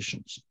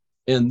calculations.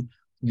 And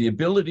the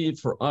ability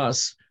for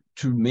us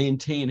to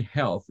maintain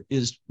health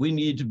is we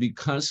need to be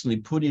constantly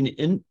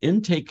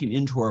intaking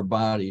into our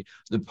body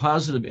the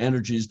positive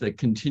energies that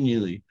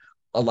continually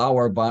allow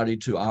our body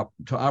to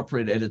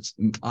operate at its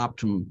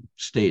optimum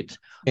state.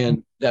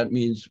 And that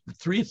means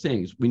three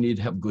things. We need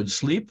to have good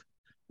sleep.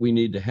 We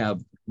need to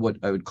have what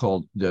I would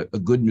call a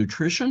good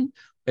nutrition.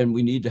 And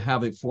we need to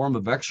have a form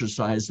of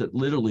exercise that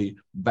literally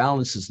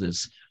balances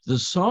this. The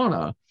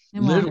sauna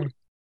literally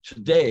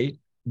today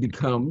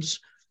becomes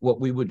what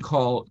we would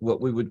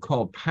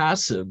call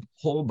passive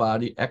whole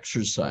body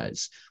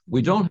exercise.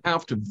 We don't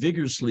have to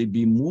vigorously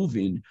be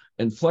moving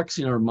and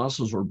flexing our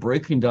muscles or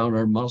breaking down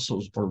our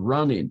muscles or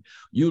running.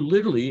 You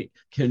literally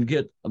can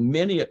get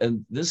many,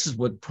 and this is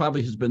what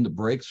probably has been the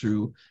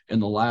breakthrough in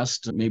the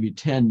last maybe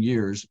 10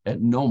 years,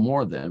 and no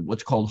more than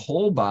what's called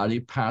whole body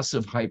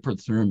passive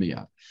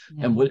hyperthermia.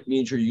 Yeah. And what it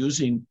means,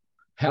 you're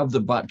have the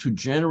body to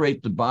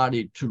generate the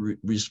body to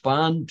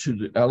respond to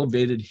the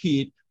elevated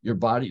heat. Your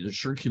body, the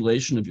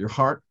circulation of your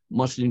heart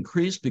must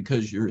increase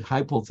because your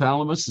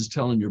hypothalamus is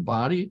telling your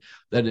body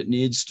that it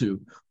needs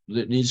to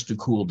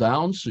cool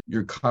down. So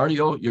your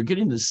cardio, you're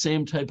getting the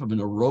same type of an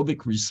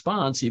aerobic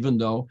response, even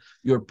though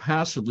you're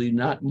passively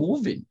not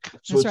moving.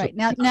 So that's right.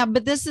 Now,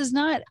 but this is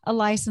not a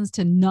license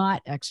to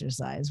not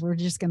exercise. We're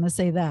just going to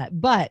say that,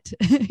 but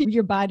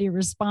your body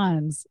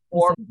responds.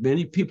 Or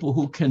many people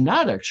who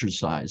cannot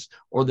exercise,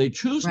 or they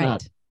choose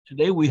not.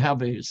 Today, we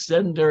have a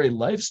sedentary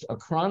lifestyle, a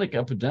chronic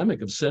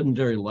epidemic of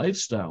sedentary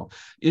lifestyle.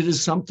 It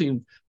is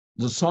something,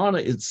 the sauna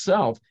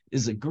itself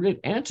is a great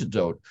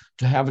antidote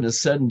to having a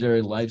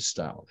sedentary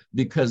lifestyle,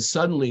 because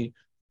suddenly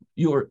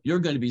you're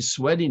going to be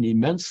sweating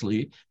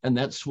immensely, and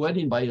that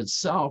sweating by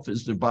itself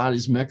is the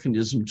body's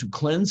mechanism to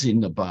cleansing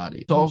the body.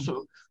 It's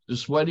also, the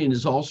sweating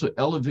is also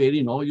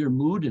elevating all your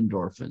mood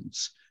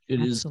endorphins.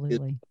 It's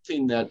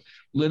something that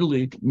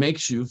literally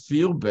makes you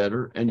feel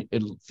better, and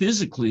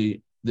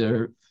physically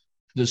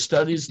the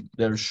studies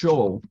that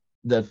show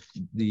that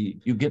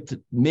you get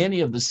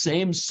many of the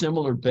same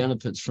similar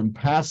benefits from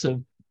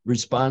passive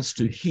response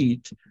to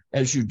heat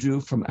as you do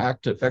from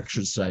active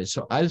exercise.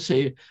 So I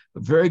say a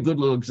very good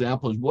little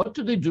example is, what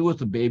do they do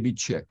with a baby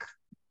chick?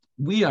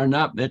 We are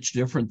not much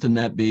different than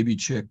that baby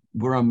chick.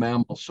 We're a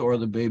mammal, so are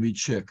the baby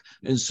chick.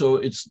 And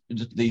so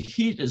the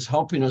heat is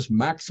helping us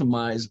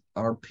maximize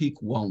our peak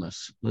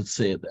wellness. Let's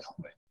say it that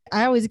way.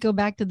 I always go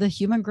back to the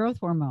human growth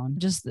hormone,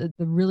 just the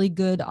really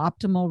good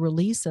optimal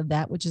release of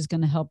that, which is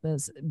going to help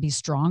us be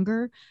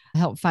stronger,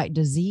 help fight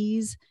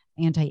disease,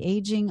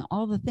 anti-aging,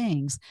 all the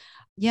things.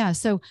 Yeah.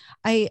 So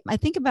I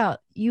think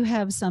about, you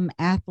have some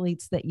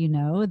athletes that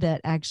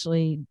that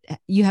actually,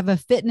 you have a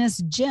fitness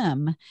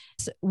gym,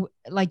 so,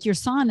 like your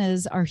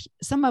saunas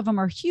some of them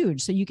are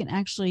huge. So you can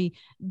actually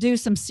do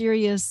some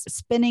serious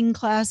spinning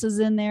classes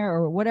in there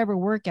or whatever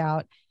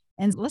workout.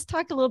 And let's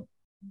talk a little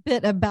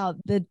bit about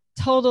the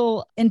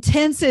total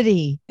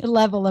intensity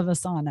level of a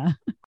sauna.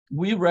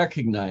 We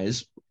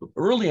recognize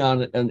early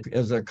on, and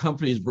as our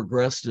companies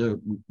progressed,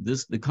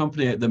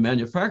 the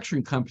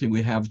manufacturing company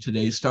we have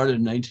today started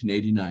in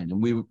 1989,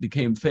 and we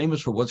became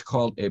famous for what's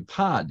called a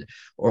pod,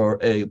 or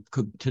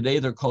today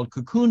they're called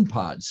cocoon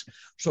pods.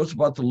 So it's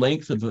about the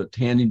length of a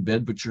tanning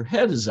bed, but your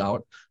head is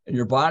out and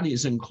your body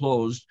is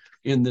enclosed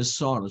in this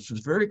sauna. So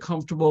it's very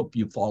comfortable.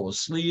 You fall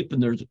asleep,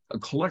 and there's a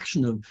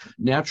collection of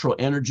natural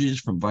energies,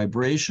 from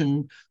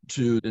vibration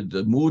to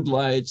the mood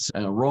lights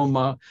and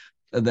aroma,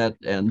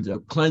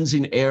 and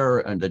cleansing air,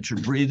 and that you're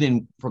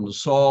breathing from the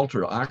salt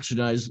or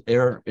oxidized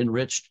air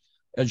enriched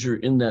as you're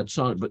in that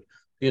sauna. But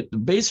the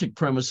basic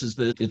premise is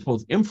that it's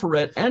both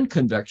infrared and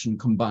convection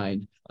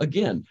combined,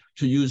 again,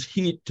 to use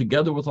heat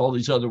together with all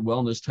these other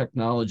wellness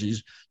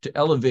technologies to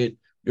elevate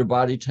your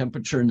body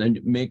temperature and then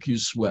make you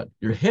sweat.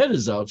 Your head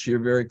is out, so you're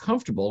very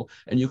comfortable,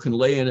 and you can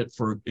lay in it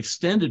for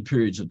extended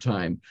periods of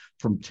time,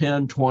 from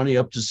 10, 20,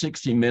 up to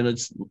 60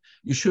 minutes.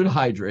 You should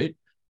hydrate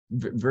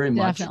very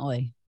much.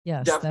 Definitely.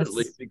 Yes.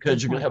 Definitely,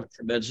 because you're going to have a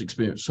tremendous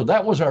experience. So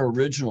that was our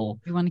original.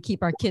 We want to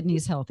keep our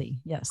kidneys healthy.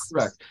 Yes.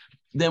 Correct.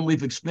 Then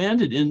we've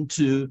expanded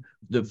into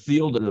the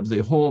field of the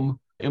home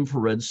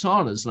infrared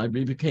saunas, and I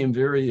became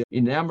very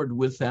enamored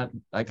with that.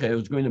 Like I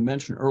was going to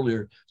mention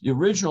earlier, the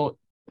original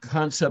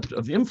concept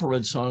of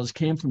infrared saunas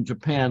came from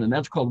Japan, and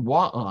that's called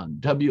Wa-on,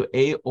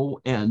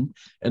 W-A-O-N.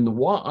 And the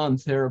Wa-on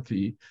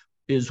therapy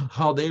is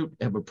how they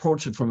have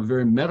approached it from a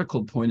very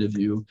medical point of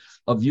view,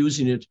 of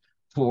using it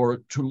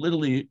to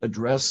literally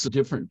address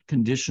different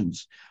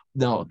conditions.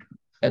 Now,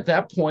 at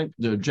that point,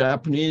 the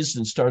Japanese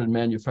then started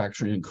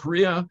manufacturing in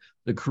Korea.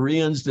 The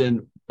Koreans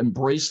then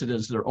embraced it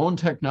as their own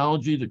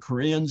technology. The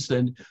Koreans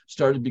then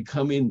started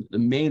becoming the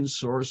main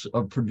source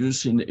of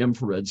producing the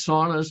infrared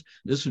saunas.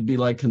 This would be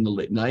like in the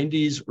late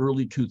 90s,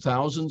 early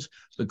 2000s.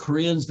 The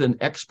Koreans then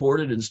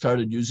exported and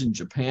started using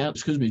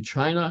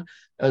China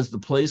as the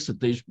place that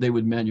they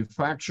would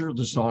manufacture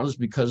the saunas,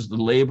 because of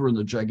the labor and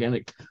the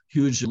gigantic,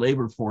 huge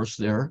labor force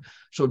there.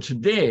 So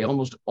today,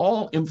 almost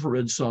all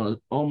infrared saunas,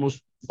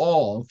 almost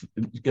all,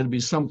 it's going to be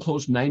some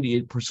close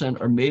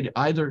 98%, are made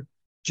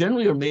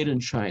generally are made in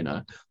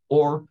China,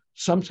 or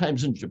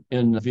sometimes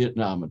in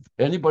Vietnam. If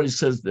anybody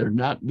says they're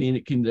not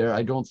making there,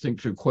 I don't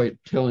think they're quite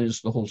telling us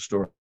the whole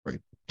story.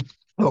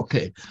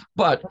 Okay,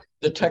 but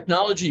the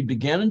technology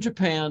began in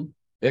Japan,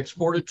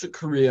 exported to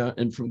Korea,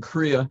 and from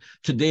Korea,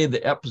 today the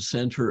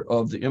epicenter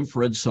of the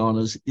infrared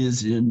saunas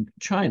is in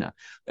China.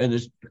 And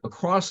it's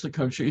across the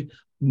country.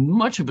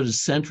 much of it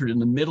is centered in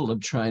the middle of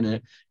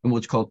China in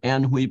what's called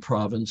Anhui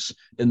province.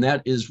 And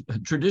that is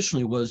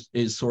traditionally was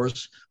a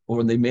source,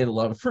 or they made a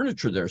lot of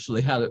furniture there. So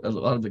they had a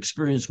lot of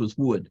experience with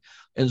wood.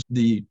 And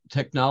the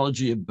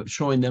technology of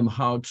showing them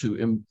how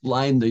to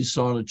line these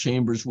sauna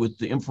chambers with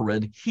the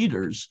infrared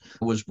heaters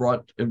was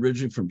brought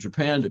originally from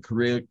Japan to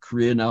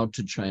Korea now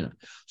to China.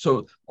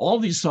 So all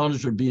these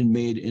saunas are being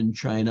made in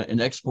China and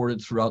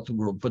exported throughout the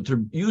world, but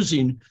they're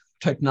using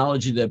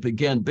technology that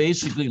began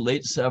basically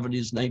late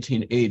 70s,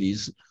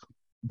 1980s.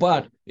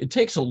 But it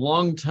takes a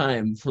long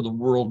time for the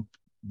world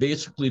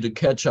basically to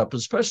catch up,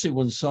 especially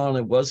when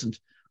sauna wasn't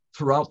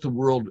throughout the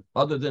world,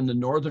 other than the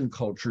northern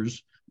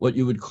cultures, what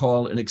you would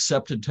call an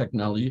accepted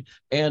technology.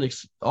 And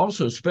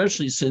also,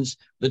 especially since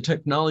the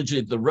technology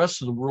that the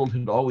rest of the world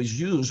had always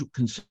used,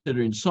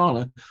 considering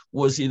sauna,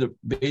 was either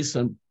based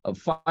on a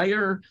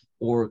fire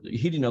or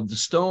heating of the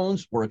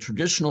stones or a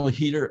traditional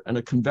heater and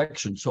a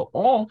convection. So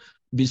all,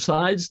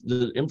 besides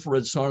the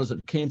infrared saunas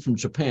that came from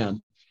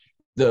Japan,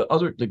 the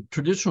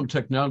traditional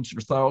technology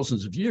for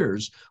thousands of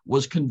years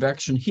was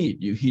convection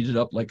heat. You heat it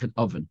up like an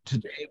oven.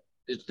 Today,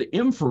 it's the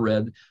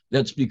infrared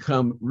that's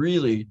become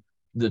really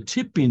the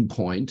tipping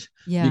point,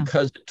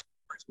 because it's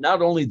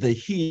not only the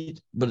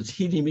heat, but it's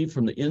heating me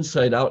from the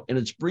inside out, and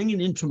it's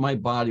bringing into my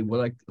body what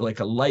I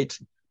like a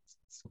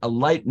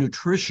light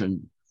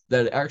nutrition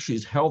that actually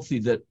is healthy,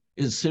 that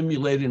is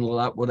simulating a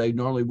lot what I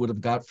normally would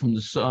have got from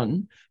the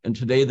sun. And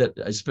today that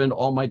I spend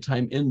all my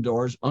time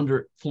indoors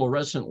under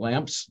fluorescent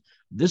lamps,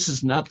 this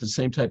is not the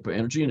same type of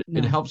energy, and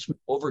it helps me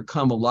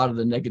overcome a lot of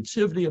the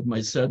negativity of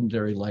my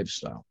sedentary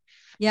lifestyle.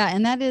 Yeah.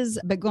 And that is,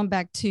 but going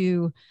back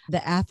to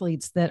the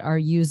athletes that are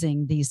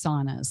using these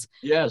saunas,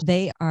 yes,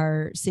 they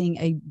are seeing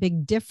a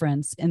big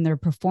difference in their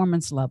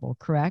performance level,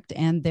 correct?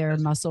 And their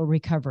muscle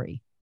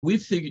recovery. We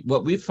figured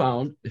what we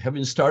found,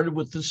 having started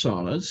with the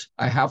saunas,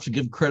 I have to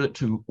give credit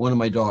to one of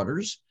my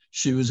daughters.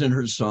 She was in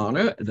her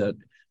sauna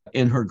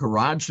in her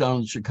garage down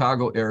in the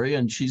Chicago area.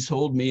 And she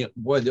told me,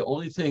 boy, the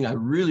only thing I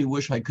really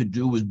wish I could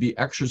do was be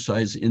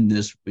exercise in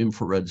this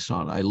infrared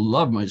sauna. I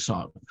love my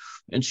sauna.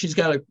 And she's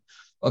got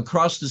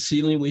across the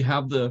ceiling, we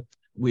have the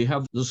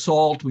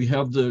salt, we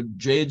have the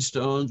jade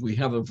stones, we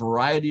have a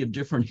variety of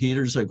different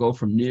heaters that go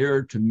from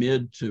near to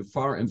mid to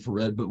far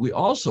infrared, but we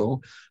also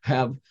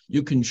have,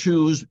 you can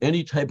choose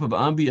any type of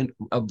ambient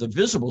of the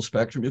visible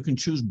spectrum. You can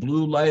choose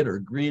blue light or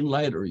green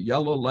light or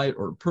yellow light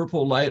or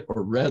purple light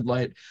or red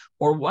light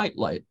or white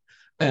light.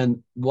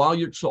 And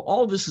so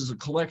all this is a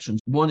collection.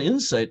 One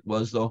insight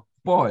was, though,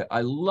 boy,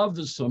 I love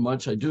this so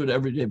much. I do it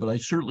every day, but I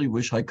certainly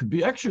wish I could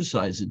be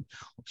exercising.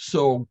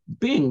 So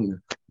bing,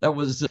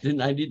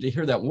 didn't I need to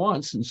hear that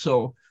once? And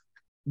so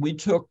we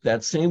took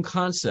that same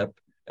concept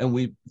and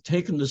we've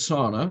taken the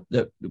sauna,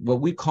 that what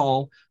we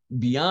call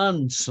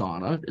beyond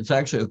sauna. It's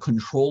actually a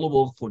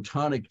controllable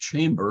photonic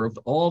chamber of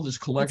all this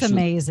collection. It's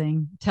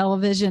amazing.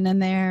 Television in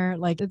there,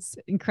 like it's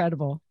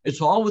incredible.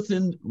 It's all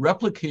within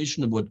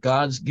replication of what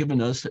God's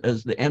given us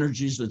as the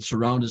energies that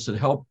surround us that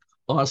help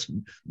us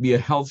be a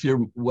healthier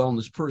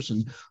wellness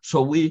person.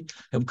 So we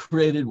have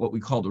created what we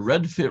call the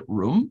Red Fit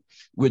Room,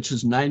 which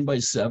is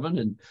 9x7,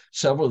 and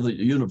several of the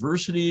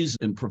universities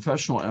and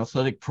professional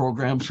athletic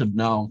programs have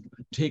now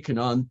taken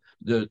on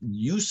the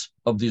use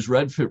of these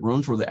Red Fit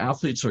rooms, where the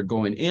athletes are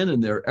going in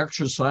and they're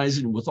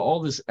exercising with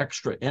all this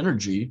extra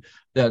energy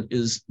that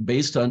is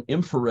based on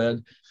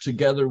infrared,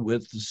 together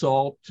with the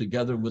salt,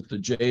 together with the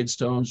jade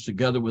stones,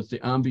 together with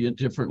the ambient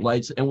different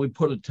lights. And we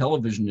put a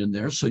television in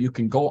there so you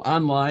can go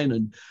online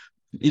and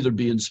either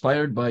be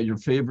inspired by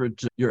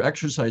your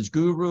exercise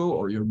guru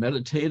or your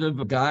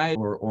meditative guide,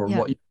 or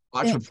what you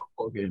watch a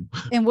football game.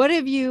 And what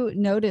have you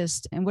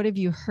noticed and what have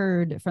you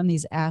heard from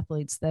these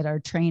athletes that are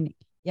training?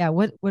 Yeah,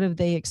 what have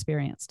they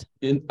experienced?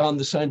 On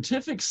the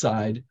scientific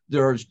side,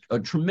 there is a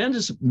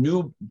tremendous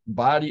new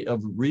body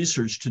of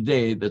research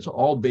today that's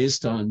all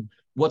based on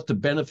what the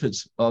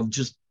benefits of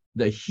just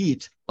the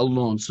heat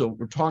alone. So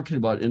we're talking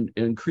about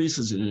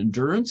increases in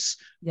endurance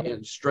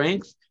and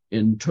strength,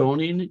 in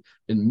toning,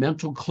 in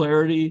mental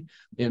clarity,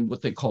 in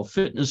what they call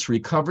fitness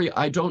recovery.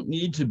 I don't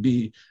need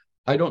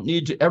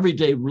to every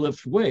day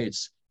lift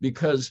weights,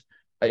 because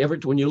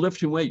when you're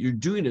lifting weight, you're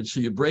doing it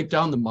so you break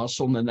down the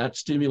muscle, and then that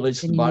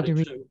stimulates the body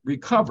to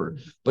recover.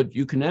 But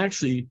you can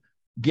actually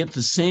get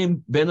the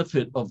same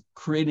benefit of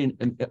creating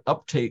an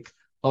uptake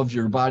of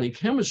your body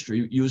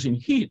chemistry using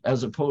heat,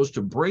 as opposed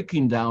to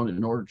breaking down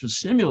in order to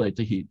simulate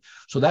the heat.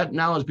 So that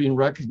now is being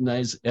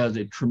recognized as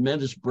a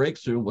tremendous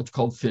breakthrough in what's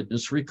called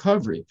fitness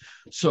recovery.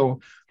 So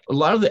a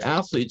lot of the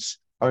athletes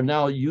are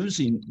now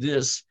using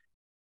this.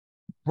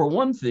 For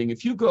one thing,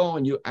 if you go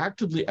and you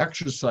actively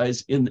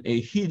exercise in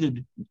a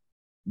heated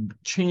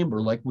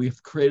chamber like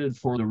we've created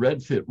for the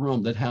Red Fit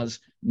Room, that has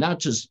not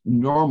just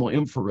normal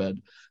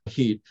infrared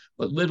heat,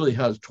 but literally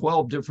has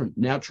 12 different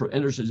natural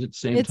energies at the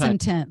same time. It's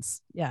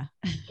intense. Yeah.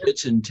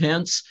 It's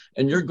intense.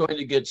 And you're going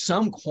to get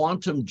some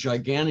quantum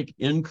gigantic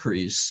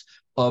increase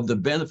of the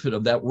benefit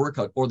of that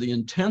workout, or the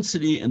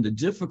intensity and the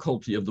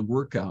difficulty of the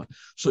workout.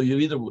 So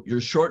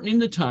you're shortening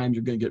the time,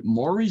 you're going to get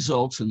more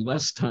results in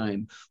less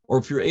time. Or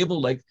if you're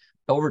able, like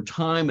over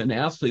time, an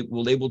athlete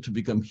will able to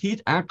become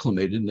heat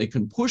acclimated, and they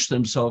can push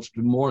themselves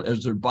to more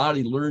as their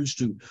body learns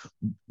to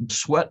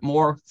sweat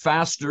more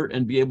faster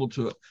and be able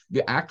to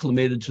be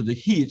acclimated to the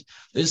heat.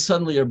 They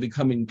suddenly are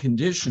becoming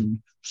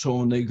conditioned. So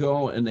when they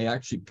go and they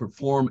actually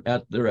perform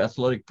at their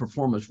athletic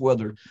performance,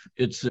 whether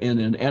it's in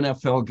an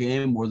NFL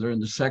game where they're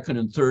in the second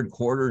and third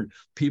quarter and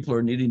people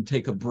are needing to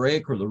take a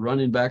break, or the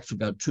running backs have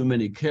got too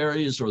many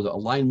carries, or the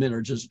linemen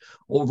are just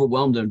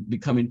overwhelmed and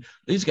becoming,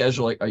 these guys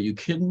are like, are you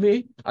kidding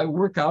me? I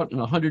work out in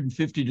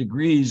 150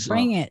 degrees.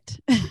 Bring it.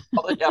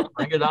 Yeah,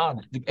 bring it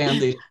on.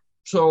 And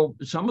so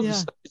some of the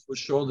studies will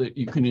show that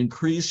you can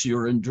increase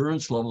your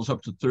endurance levels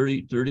up to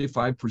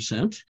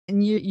 35%.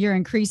 And you're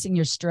increasing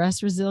your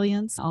stress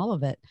resilience, all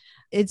of it.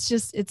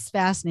 It's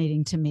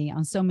fascinating to me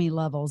on so many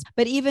levels.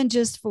 But even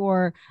just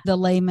for the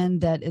layman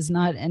that is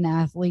not an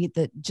athlete,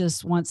 that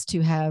just wants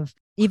to have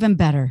even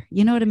better,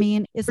 you know what I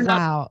mean? It's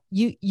wow.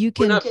 You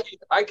can.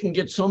 I can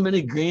get so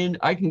many gains.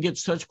 I can get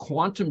such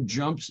quantum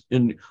jumps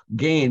in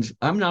gains.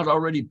 I'm not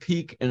already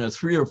peak, and a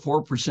 3 or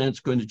 4%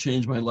 is going to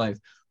change my life.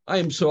 I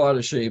am so out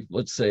of shape,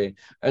 let's say,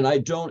 and I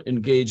don't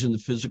engage in the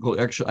physical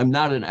exercise. I'm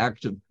not an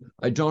active.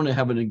 I don't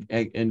have an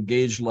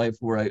engaged life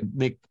where I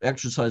make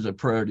exercise a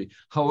priority.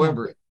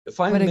 However, if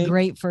I what a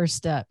great first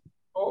step.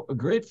 Oh, a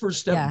great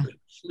first step. Yeah.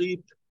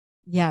 Sleep.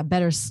 Yeah,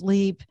 better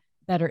sleep,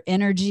 better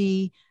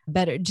energy,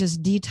 better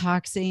just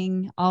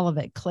detoxing, all of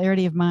it.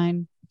 Clarity of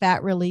mind,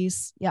 fat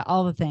release. Yeah,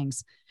 all the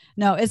things.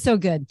 No, it's so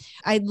good.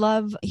 I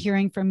love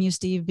hearing from you,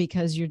 Steve,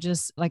 because you're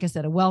just, like I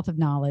said, a wealth of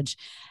knowledge.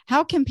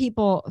 How can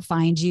people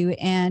find you?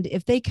 And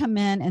if they come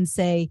in and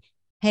say,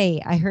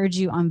 hey, I heard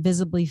you on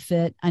Visibly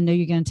Fit, I know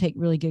you're going to take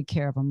really good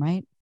care of them,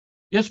 right?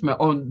 Yes,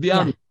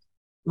 ma'am.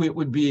 It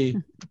would be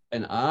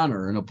an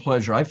honor and a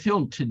pleasure. I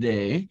feel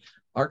today,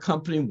 our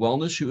company,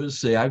 Wellness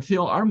USA, I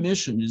feel our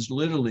mission is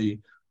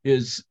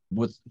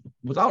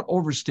without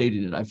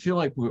overstating it. I feel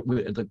like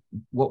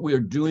what we are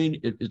doing,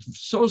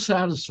 it's so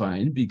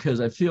satisfying,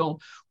 because I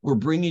feel we're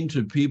bringing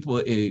to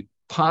people a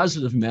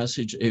positive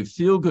message, a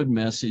feel-good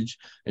message,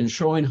 and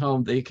showing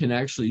how they can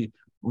actually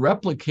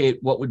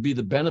replicate what would be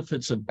the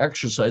benefits of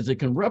exercise. They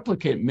can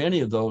replicate many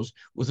of those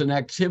with an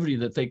activity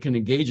that they can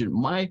engage in.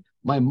 My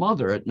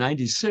mother at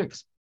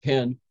 96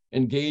 can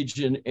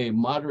engage in a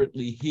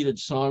moderately heated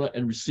sauna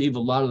and receive a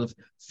lot of the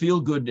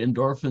feel-good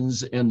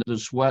endorphins and the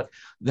sweat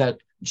that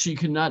she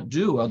cannot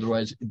do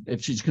otherwise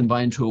if she's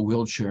confined to a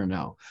wheelchair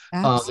now.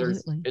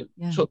 Absolutely.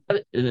 So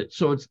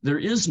there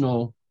is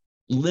no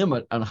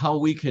limit on how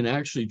we can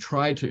actually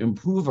try to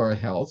improve our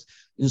health.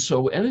 And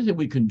so anything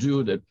we can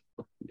do that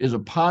is a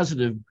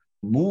positive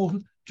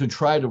move to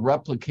try to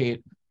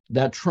replicate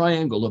that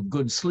triangle of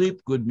good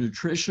sleep, good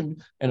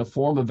nutrition, and a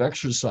form of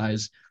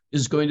exercise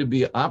is going to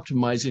be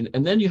optimizing.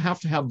 And then you have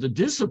to have the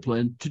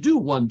discipline to do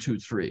 1, 2,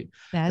 3.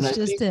 That's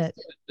just it.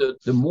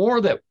 The more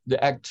that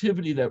the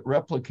activity that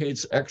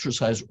replicates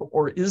exercise,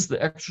 or is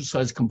the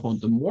exercise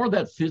component, the more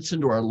that fits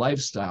into our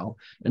lifestyle.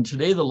 And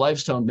today the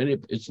lifestyle,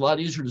 it's a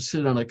lot easier to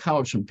sit on a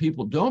couch, and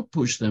people don't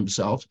push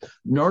themselves,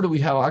 nor do we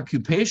have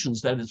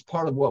occupations that is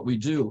part of what we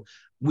do.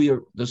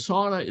 The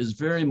sauna is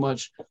very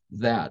much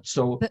that.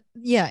 So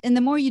and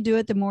the more you do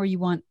it, the more you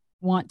want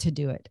to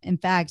do it. In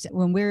fact,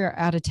 when we're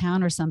out of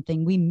town or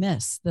something, we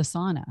miss the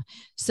sauna.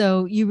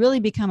 So you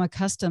really become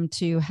accustomed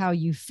to how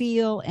you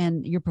feel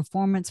and your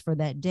performance for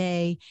that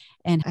day,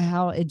 and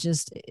how it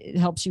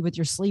helps you with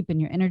your sleep and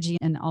your energy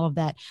and all of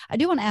that. I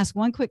do want to ask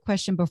one quick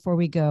question before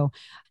we go.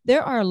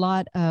 There are a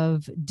lot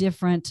of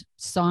different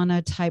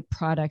sauna type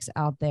products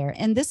out there.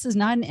 And this is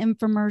not an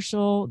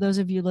infomercial. Those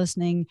of you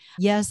listening,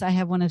 yes, I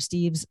have one of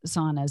Steve's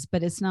saunas,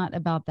 but it's not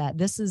about that.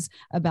 This is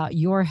about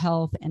your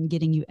health and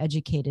getting you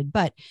educated.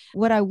 But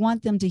what I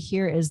want them to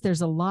hear is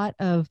there's a lot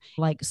of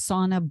like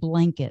sauna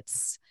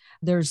blankets.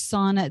 There's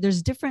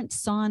different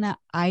sauna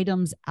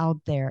items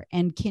out there.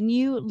 And can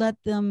you let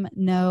them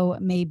know,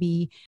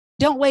 maybe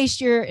don't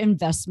waste your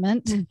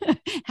investment,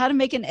 how to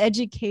make an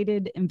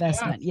educated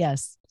investment?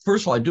 Yes.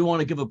 First of all, I do want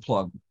to give a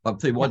plug. If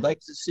they would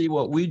like to see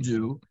what we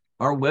do,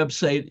 our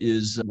website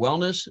is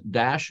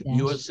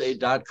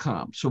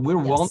wellness-usa.com. So we're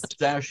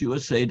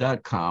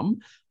wellness-usa.com.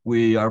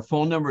 Our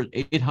phone number is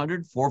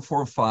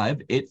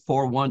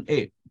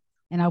 800-445-8418.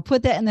 And I'll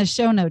put that in the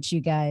show notes, you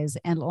guys,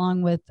 and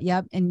along with,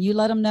 and you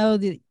let them know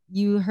that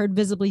you heard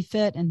Visibly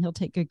Fit, and he'll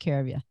take good care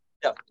of you.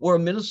 Yeah, we're a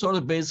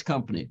Minnesota-based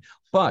company.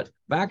 But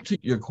back to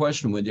your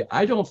question, Wendy,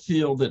 I don't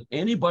feel that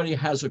anybody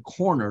has a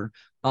corner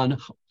on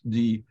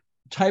the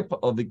type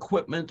of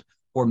equipment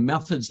or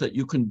methods that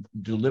you can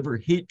deliver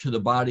heat to the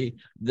body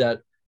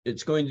that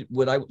it's going to,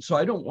 so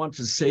I don't want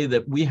to say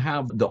that we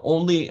have the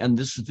only, and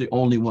this is the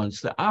only one.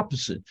 It's the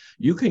opposite.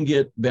 You can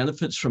get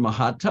benefits from a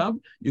hot tub.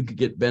 You could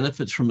get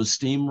benefits from a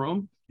steam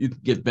room. You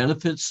can get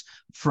benefits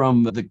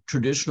from the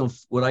traditional,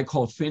 what I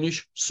call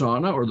Finnish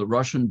sauna, or the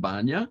Russian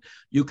banya.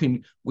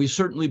 We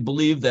certainly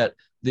believe that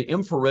the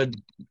infrared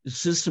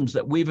systems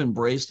that we've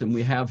embraced and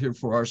we have here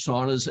for our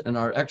saunas and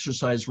our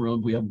exercise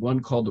room, we have one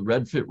called the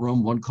Red Fit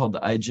room, one called the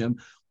iGym.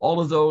 All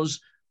of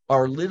those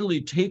are literally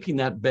taking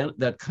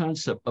that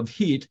concept of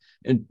heat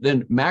and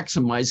then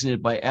maximizing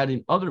it by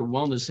adding other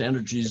wellness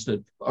energies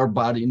that our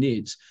body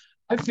needs.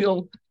 I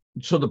feel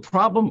so the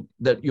problem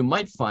that you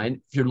might find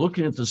if you're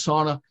looking at the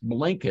sauna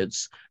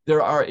blankets,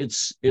 there are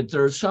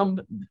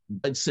some,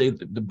 I'd say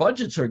the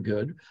budgets are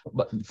good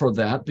for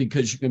that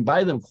because you can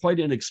buy them quite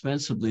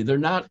inexpensively. They're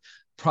not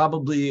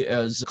probably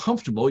as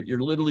comfortable.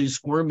 You're literally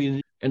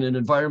squirming in an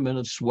environment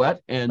of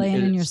sweat and laying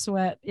in your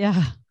sweat.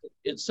 Yeah.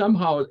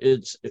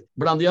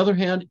 But on the other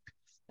hand,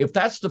 if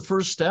that's the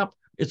first step,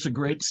 it's a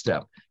great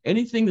step.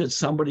 Anything that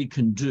somebody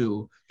can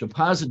do to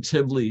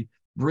positively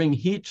bring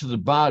heat to the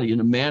body in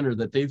a manner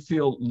that they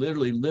feel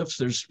literally lifts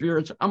their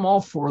spirits, I'm all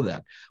for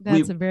that.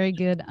 That's a very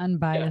good,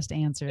 unbiased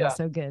answer. That's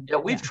so good. Yeah,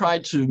 we've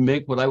tried to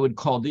make what I would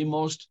call the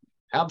most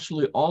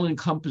absolutely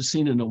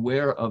all-encompassing and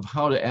aware of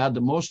how to add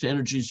the most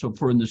energy. So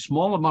for in the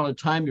small amount of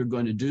time you're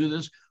going to do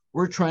this,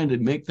 we're trying to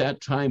make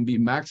that time be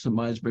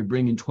maximized by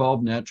bringing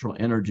 12 natural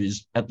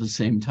energies at the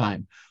same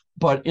time.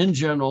 But in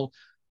general,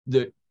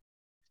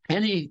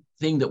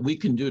 anything that we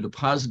can do to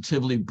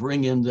positively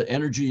bring in the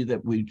energy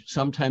that we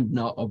sometimes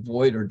now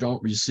avoid or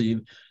don't receive,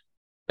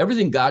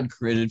 everything God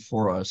created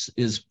for us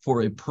is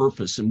for a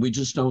purpose, and we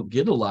just don't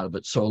get a lot of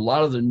it. So a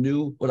lot of the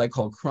new, what I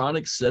call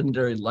chronic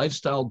sedentary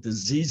lifestyle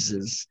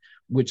diseases,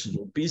 which is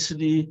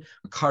obesity,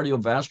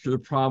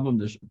 cardiovascular problem,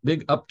 there's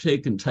big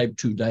uptake in type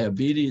 2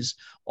 diabetes.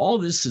 All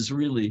this is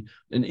really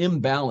an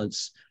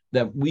imbalance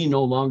that we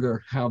no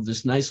longer have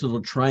this nice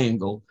little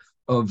triangle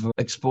of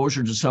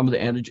exposure to some of the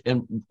energy.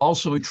 And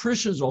also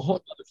nutrition is a whole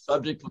other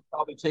subject. Will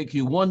probably take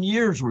you 1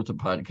 year's worth of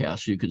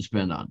podcasts you could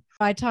spend on.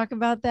 I talk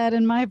about that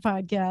in my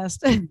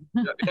podcast.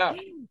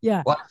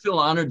 Yeah. Well, I feel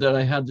honored that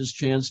I had this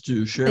chance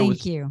to share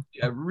with you.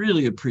 I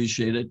really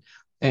appreciate it.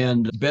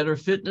 And better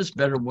fitness,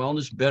 better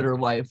wellness, better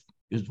life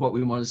is what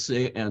we want to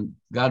say. And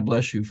God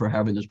bless you for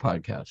having this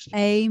podcast.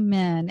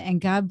 Amen.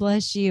 And God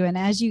bless you. And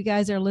as you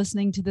guys are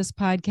listening to this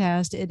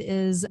podcast, it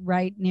is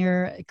right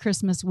near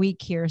Christmas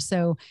week here.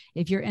 So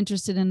if you're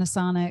interested in a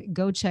sauna,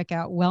 go check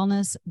out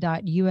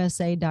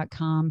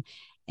wellness.usa.com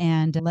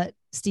and let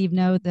Steve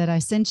know that I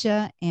sent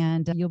you,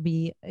 and you'll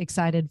be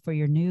excited for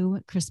your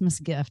new Christmas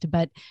gift.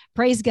 But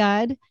praise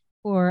God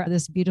for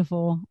this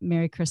beautiful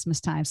Merry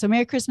Christmas time. So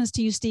Merry Christmas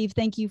to you, Steve.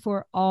 Thank you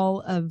for all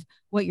of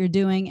what you're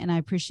doing. And I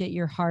appreciate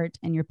your heart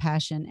and your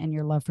passion and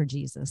your love for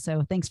Jesus.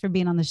 So thanks for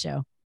being on the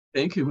show.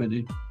 Thank you,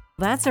 Wendy.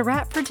 That's a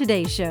wrap for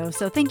today's show.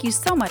 So thank you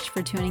so much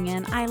for tuning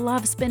in. I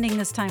love spending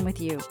this time with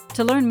you.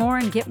 To learn more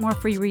and get more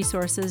free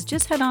resources,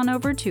 just head on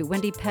over to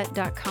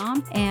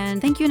wendypett.com.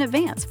 And thank you in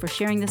advance for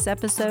sharing this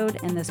episode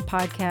and this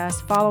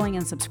podcast, following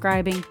and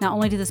subscribing not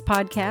only to this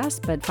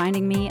podcast, but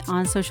finding me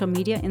on social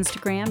media,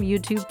 Instagram,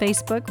 YouTube,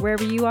 Facebook,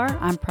 wherever you are,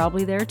 I'm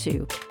probably there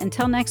too.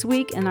 Until next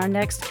week and our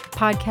next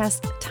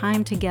podcast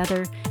time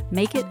together,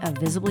 make it a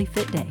visibly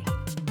fit day.